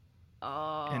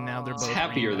 Oh. And now they're both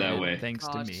happier that way. Thanks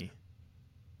to me.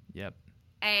 Yep.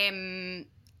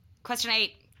 Question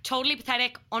 8. Totally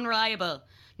pathetic, unreliable,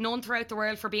 known throughout the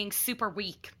world for being super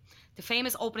weak. The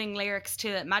famous opening lyrics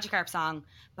to the Magikarp song.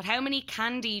 But how many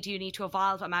candy do you need to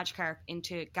evolve a Magikarp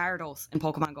into Gyarados in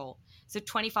Pokemon Go? Is it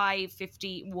 25,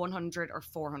 50, 100, or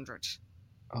 400?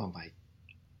 Oh my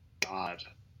God.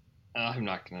 I'm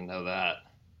not going to know that.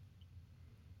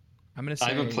 I'm going to say...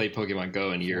 I haven't played Pokemon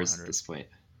Go in years at this point.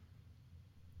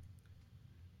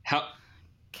 How...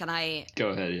 Can I... Go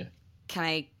ahead, yeah. Can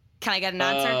I get an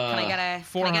answer? Can I get a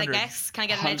 400. Can I get a guess? Can I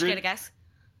get an 100? educated guess?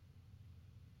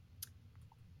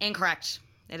 Incorrect.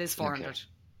 It is 400.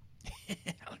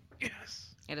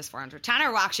 Yes. It is 400.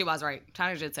 Tanner actually was right.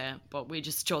 Tanner did say it, but we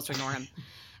just chose to ignore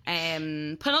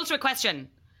him. Penultimate question.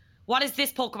 What is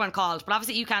this Pokemon called? But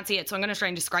obviously you can't see it, so I'm going to try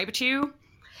and describe it to you.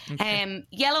 Okay.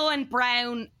 Yellow and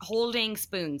brown holding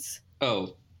spoons.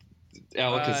 Oh,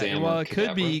 Alakazam. Well, or it could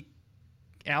Kadabra. be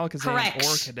Alakazam Correct.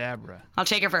 or Kadabra. I'll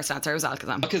take your first answer. It was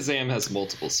Alakazam. Alakazam has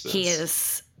multiple spoons. He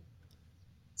is...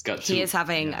 It's got 2. He is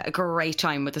having a great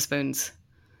time with the spoons.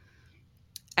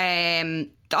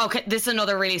 Okay, this is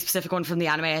another really specific one from the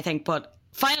anime, I think. But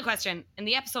final question: in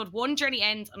the episode "One Journey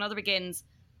Ends, Another Begins,"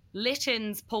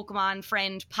 Litton's Pokemon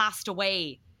friend passed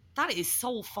away. That is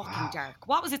so fucking dark.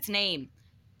 What was its name?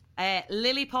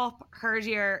 Lillipup,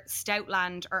 Herdier,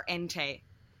 Stoutland, or Entei?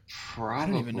 Probably. I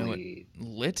don't even know what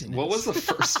Litton is. What was the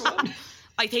first one?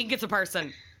 I think it's a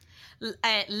person.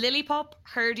 Lillipup,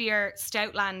 Herdier,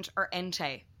 Stoutland, or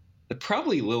Entei?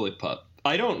 Probably Lillipup.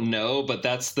 I don't know, but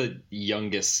that's the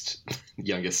youngest,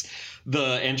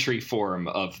 the entry form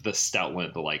of the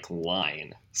Stoutland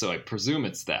line. So I presume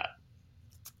it's that.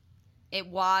 It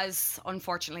was,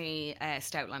 unfortunately,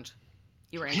 Stoutland.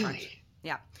 You were incorrect. Really?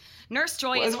 Yeah. Nurse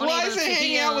Joy is Why unable is to it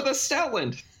hanging heal... out with a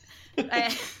Stoutland?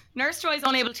 Nurse Joy is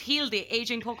unable to heal the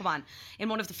aging Pokemon in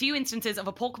one of the few instances of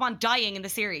a Pokemon dying in the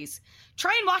series.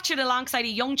 Try and watch it alongside a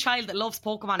young child that loves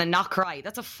Pokemon and not cry.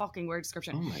 That's a fucking weird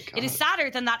description. Oh my God. It is sadder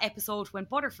than that episode when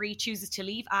Butterfree chooses to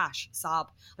leave Ash.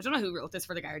 Sob. I don't know who wrote this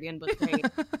for The Guardian, but they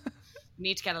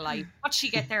need to get a life. What did she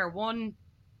get there? 1,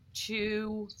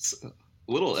 2,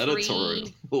 Little 3,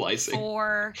 editorializing.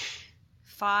 4,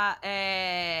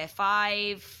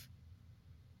 5,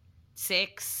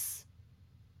 6.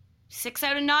 6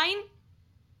 out of 9?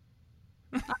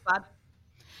 Not bad.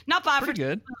 Not bad Pretty for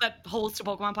good. that host a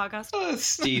Pokemon podcast.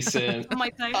 That's decent. I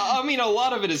might say. I mean, a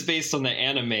lot of it is based on the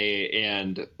anime,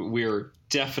 and we're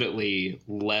definitely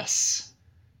less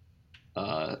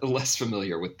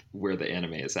familiar with where the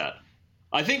anime is at.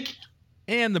 I think...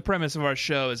 And the premise of our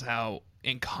show is how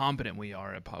incompetent we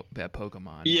are at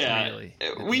Pokemon. Yeah. Really,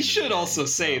 we should also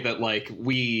say that,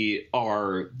 we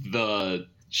are the...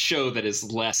 show that is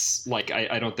less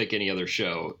I don't think any other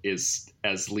show is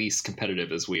as least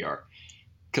competitive as we are,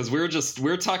 because we're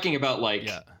talking about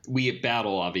we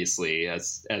battle obviously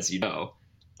as you know,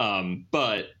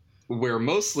 but we're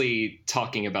mostly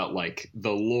talking about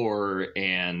the lore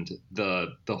and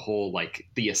the whole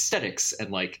the aesthetics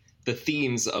and the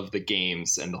themes of the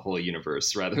games and the whole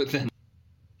universe, rather than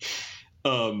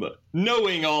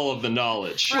knowing all of the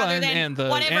knowledge. Rather than and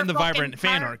the vibrant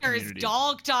fan art community.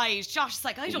 Dog died. Josh is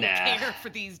like, I don't care for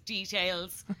these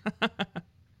details,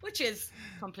 which is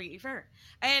completely fair.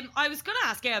 I was going to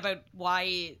ask you about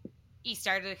why he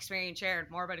started Experience Share,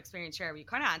 more about Experience Share. You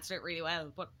kind of answered it really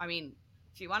well, but I mean,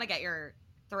 if you want to get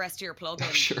the rest of your plug in,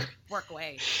 sure. Work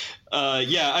away.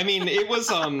 Yeah, I mean, it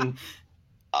was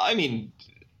I mean,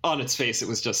 on its face, it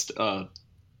was just a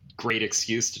great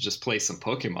excuse to just play some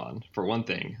Pokemon, for one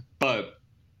thing. But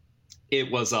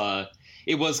it was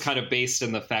kind of based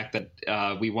in the fact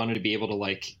that we wanted to be able to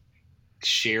like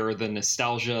share the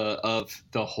nostalgia of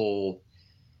the whole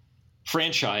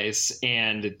franchise,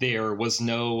 and there's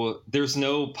no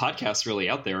podcast really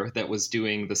out there that was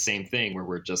doing the same thing, where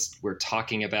we're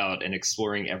talking about and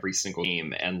exploring every single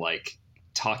game and like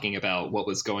talking about what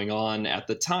was going on at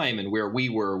the time and where we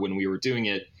were when we were doing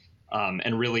it,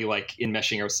 and really like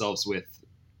enmeshing ourselves with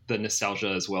the nostalgia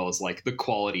as well as like the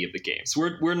quality of the games.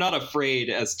 We're not afraid,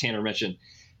 as Tanner mentioned,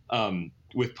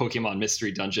 with Pokemon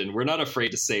Mystery Dungeon, we're not afraid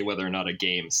to say whether or not a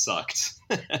game sucked.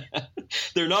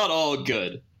 They're not all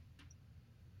good.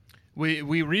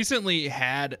 We recently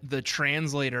had the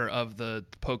translator of the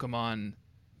Pokemon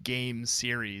game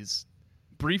series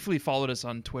briefly followed us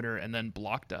on Twitter and then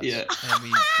blocked us. Yeah. And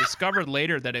we discovered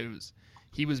later that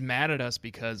he was mad at us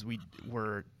because we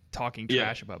were talking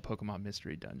trash about Pokemon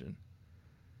Mystery Dungeon.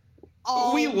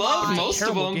 Oh, we love most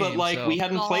of them, game, but like so. we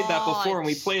hadn't played that before, and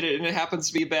we played it, and it happens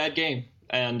to be a bad game.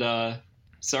 And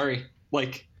sorry,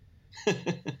 like.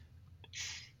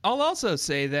 I'll also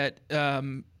say that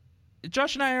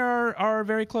Josh and I are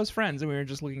very close friends, and we were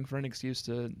just looking for an excuse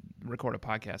to record a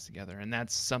podcast together, and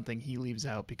that's something he leaves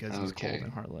out because he's cold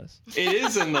and heartless. It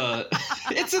is in the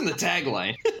it's in the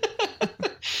tagline.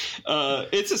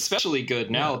 It's especially good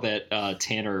now that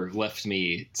Tanner left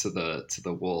me to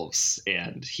the wolves,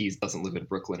 and he doesn't live in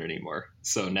Brooklyn anymore.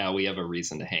 So now we have a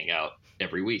reason to hang out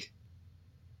every week.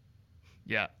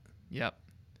 Yeah. Yep.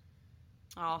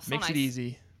 Oh, so makes nice. it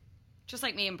easy. Just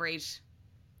like me and Breed.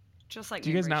 Just like. Do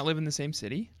you guys not live in the same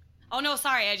city? Oh no,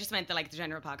 sorry. I just meant the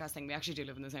general podcast thing. We actually do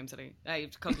live in the same city. I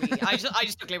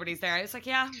just took liberties there. I was like,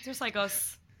 yeah, just like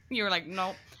us. You were like,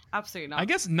 no, absolutely not. I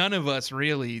guess none of us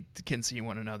really can see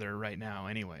one another right now,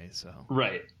 anyway. So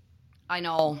right. I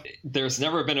know. There's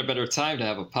never been a better time to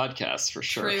have a podcast, for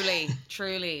sure.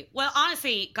 Truly. Well,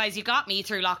 honestly, guys, you got me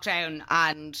through lockdown,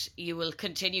 and you will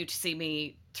continue to see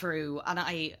me through. And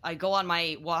I go on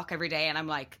my walk every day, and I'm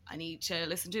like, I need to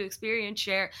listen to Experience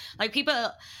Share. Like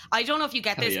people, I don't know if you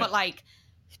get this, but like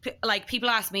people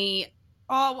ask me,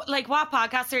 oh, like what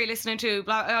podcasts are you listening to?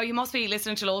 Oh, you must be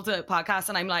listening to loads of podcasts,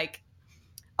 and I'm like,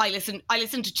 I listen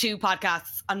to 2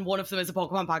 podcasts, and one of them is a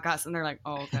Pokemon podcast, and they're like,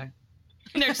 oh, okay.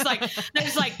 And they're just like,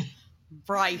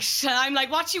 right. And I'm like,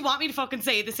 what do you want me to fucking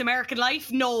say? This American life?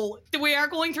 No, we are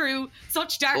going through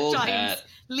such dark times.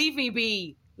 Leave me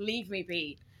be.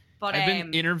 But I've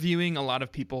been interviewing a lot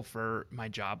of people for my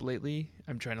job lately.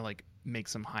 I'm trying to like make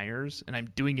some hires, and I'm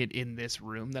doing it in this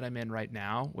room that I'm in right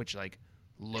now, which like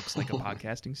looks like a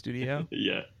podcasting studio.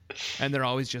 Yeah. And they're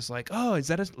always just like, oh, is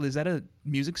that a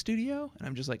music studio? And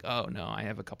I'm just like, oh no, I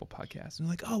have a couple podcasts. And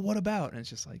they're like, oh, what about? And it's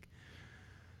just like,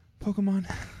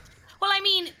 Pokemon. Well, I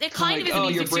mean, it kind of is a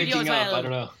music studio as well. I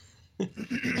don't know.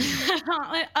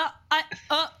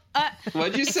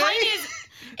 What'd you say?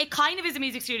 It kind of is a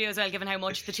music studio as well, given how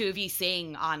much the two of you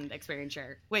sing on Experience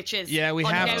Share, which is we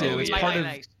have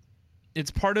to.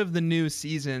 It's part of the new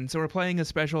season. So we're playing a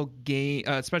special game,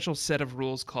 a special set of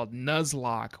rules called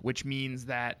Nuzlocke, which means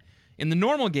that in the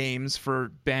normal games, for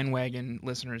bandwagon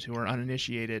listeners who are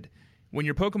uninitiated, when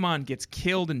your Pokemon gets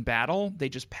killed in battle, they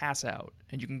just pass out,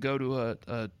 and you can go to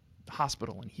a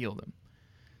hospital and heal them.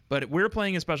 But we're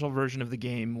playing a special version of the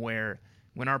game where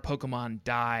when our Pokemon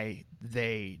die,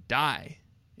 they die,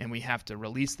 and we have to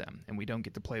release them, and we don't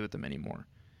get to play with them anymore.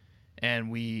 And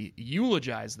we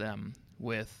eulogize them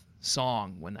with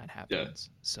song when that happens.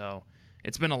 Yeah. So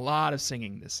it's been a lot of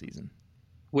singing this season.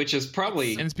 Which is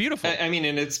probably... And it's beautiful. I mean,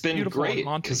 and it's been beautiful, great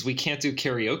because we can't do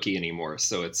karaoke anymore.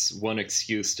 So it's one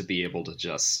excuse to be able to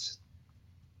just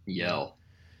yell.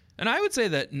 And I would say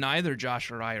that neither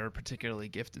Josh or I are particularly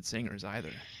gifted singers either.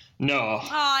 No.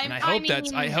 And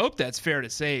I hope that's fair to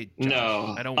say, Josh.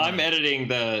 No. I'm editing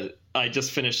I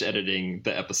just finished editing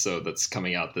the episode that's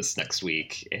coming out this next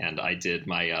week. And I did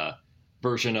my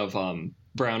version of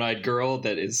Brown Eyed Girl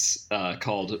that is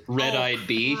called Red Eyed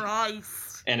Bee. Christ.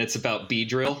 And it's about bee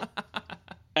drill.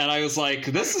 And I was like,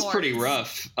 this is pretty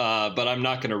rough, but I'm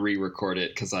not going to re-record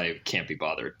it because I can't be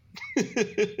bothered.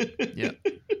 Yeah.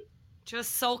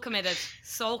 Just so committed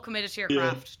to your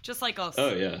craft. Just like us.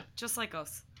 Oh, yeah. Just like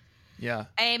us. Yeah.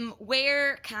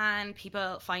 Where can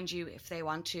people find you if they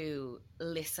want to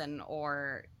listen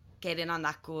or get in on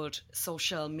that good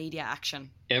social media action?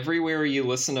 Everywhere you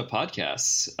listen to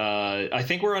podcasts. I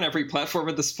think we're on every platform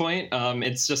at this point.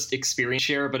 It's just Experience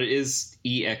Share, but it is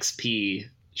EXP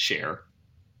Share.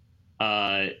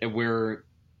 We're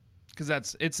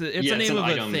because it's a name of a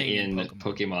item thing in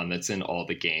Pokemon that's in all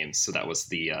the games. So that was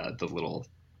the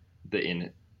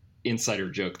insider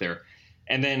joke there.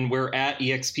 And then we're at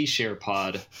EXP Share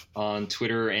Pod on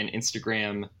Twitter and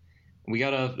Instagram. We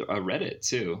got a Reddit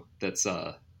too. That's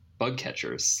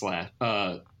bugcatchers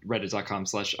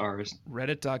reddit.com/r.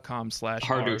 Reddit.com/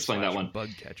 hard to explain that one.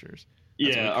 Bugcatchers.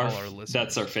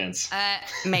 That's our fans.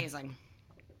 Amazing.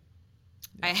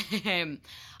 I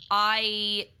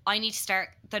need to start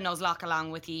the Nuzlocke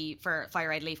along with you for Fire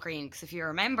Red Leaf Green, because if you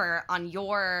remember on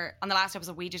the last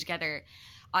episode we did together,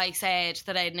 I said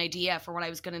that I had an idea for what I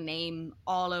was going to name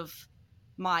all of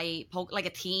my like a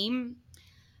theme,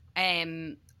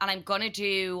 and I'm going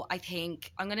to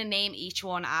name each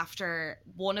one after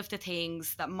one of the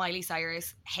things that Miley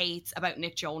Cyrus hates about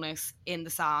Nick Jonas in the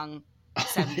song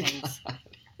Seven Things.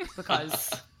 Because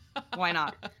why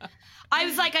not? I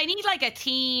was like, I need like a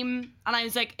theme, and I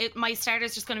was like, my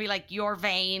starter's just going to be like your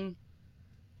vain,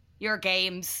 your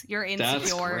games, your insecure.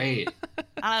 That's great.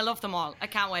 And I love them all. I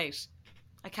can't wait.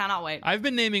 I cannot wait. I've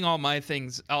been naming all my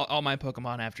things, all my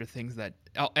Pokemon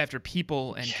after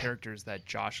people and characters that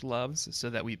Josh loves, so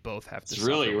that we both have to. It's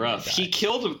really rough. He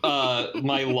killed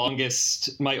my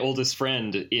oldest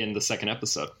friend in the second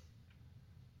episode,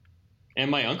 and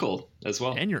my uncle as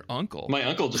well. And your uncle. My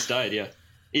uncle just died. Yeah,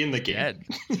 in the game. Dead.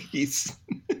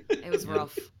 It was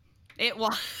rough. It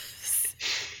was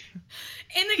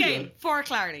in the game. Yeah. For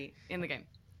clarity, in the game.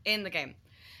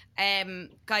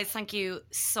 Guys, thank you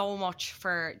so much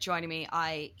for joining me.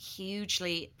 I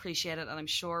hugely appreciate it, and I'm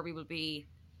sure we will be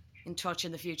in touch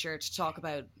in the future to talk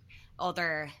about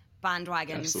other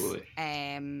bandwagons. Absolutely.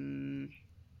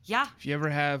 Yeah. If you ever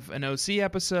have an OC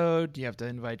episode, you have to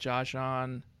invite Josh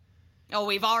on. Oh,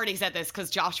 we've already said this because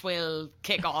Josh will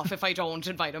kick off if I don't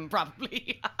invite him,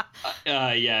 probably.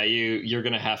 Yeah, you're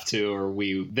gonna have to, or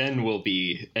we then will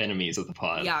be enemies of the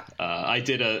pod. Yeah. I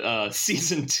did a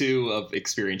season 2 of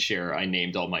Experience Share. I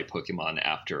named all my Pokemon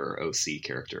after OC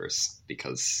characters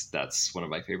because that's one of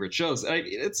my favorite shows.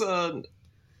 It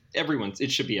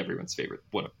should be everyone's favorite,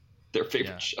 one of their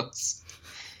favorite shows.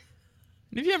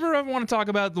 If you ever want to talk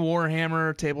about the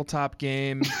Warhammer tabletop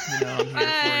game, I'm here for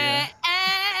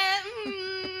you.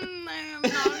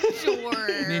 I'm not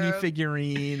sure. Mini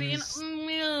figurines.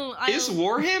 Is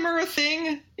Warhammer a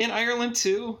thing in Ireland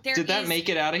too? Did that make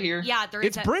it out of here? Yeah,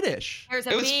 it's British.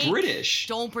 It was British.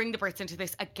 Don't bring the Brits into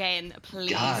this again, please,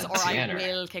 God, or Tanner. I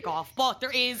will kick off. But there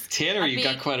is Tanner. You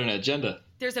got quite an agenda.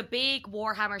 There's a big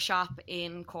Warhammer shop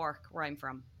in Cork, where I'm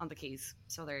from, on the Quays.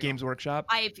 So there you Games go. Workshop.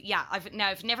 I've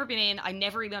never been in. I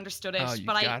never really understood it. Oh, you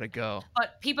gotta go.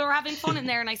 But people were having fun in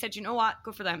there, and I said, you know what?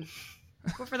 Good for them.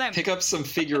 Good for them. Pick up some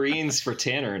figurines for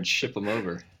Tanner and ship them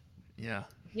over. Yeah.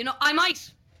 I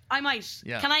might.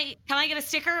 Yeah. Can I get a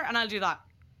sticker, and I'll do that?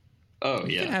 Oh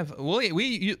yeah.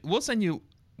 We'll send you.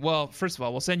 Well, first of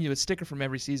all, we'll send you a sticker from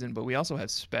every season, but we also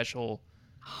have special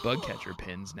bug catcher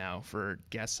pins now for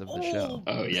guests of the show.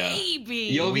 Oh yeah. Baby.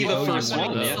 You'll be the first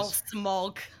one. Yes. So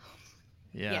smug.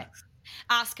 Yeah. Yes.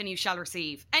 Ask and you shall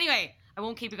receive. Anyway, I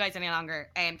won't keep you guys any longer.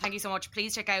 Thank you so much.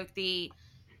 Please check out the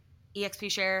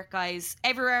EXP Share guys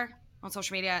everywhere on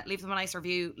social media. Leave them a nice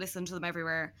review. Listen to them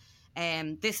everywhere.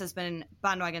 This has been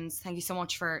Bandwagons. Thank you so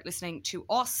much for listening to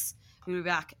us. We'll be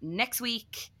back next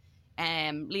week.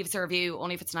 Leave us a review,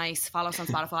 only if it's nice. Follow us on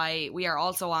Spotify. We are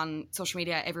also on social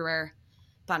media everywhere.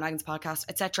 Bandwagons Podcast,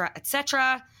 etc.,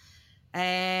 etc.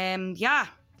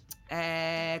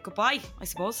 Goodbye, I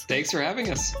suppose. Thanks for having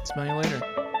us. Smell you later.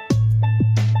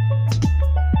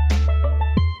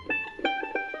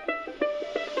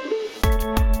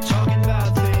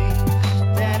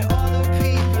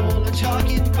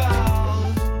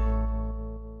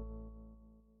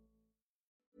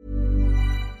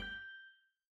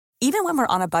 Even when we're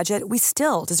on a budget, we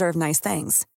still deserve nice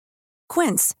things.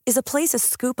 Quince is a place to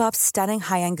scoop up stunning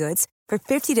high-end goods for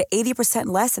 50 to 80%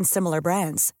 less than similar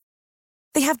brands.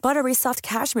 They have buttery soft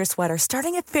cashmere sweaters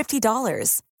starting at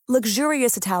 $50,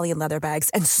 luxurious Italian leather bags,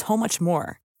 and so much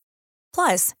more.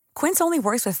 Plus, Quince only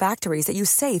works with factories that use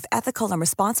safe, ethical, and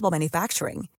responsible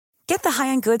manufacturing. Get the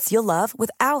high-end goods you'll love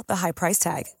without the high price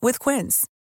tag with Quince.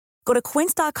 Go to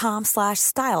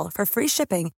quince.com/style for free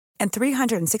shipping and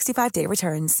 365-day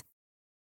returns.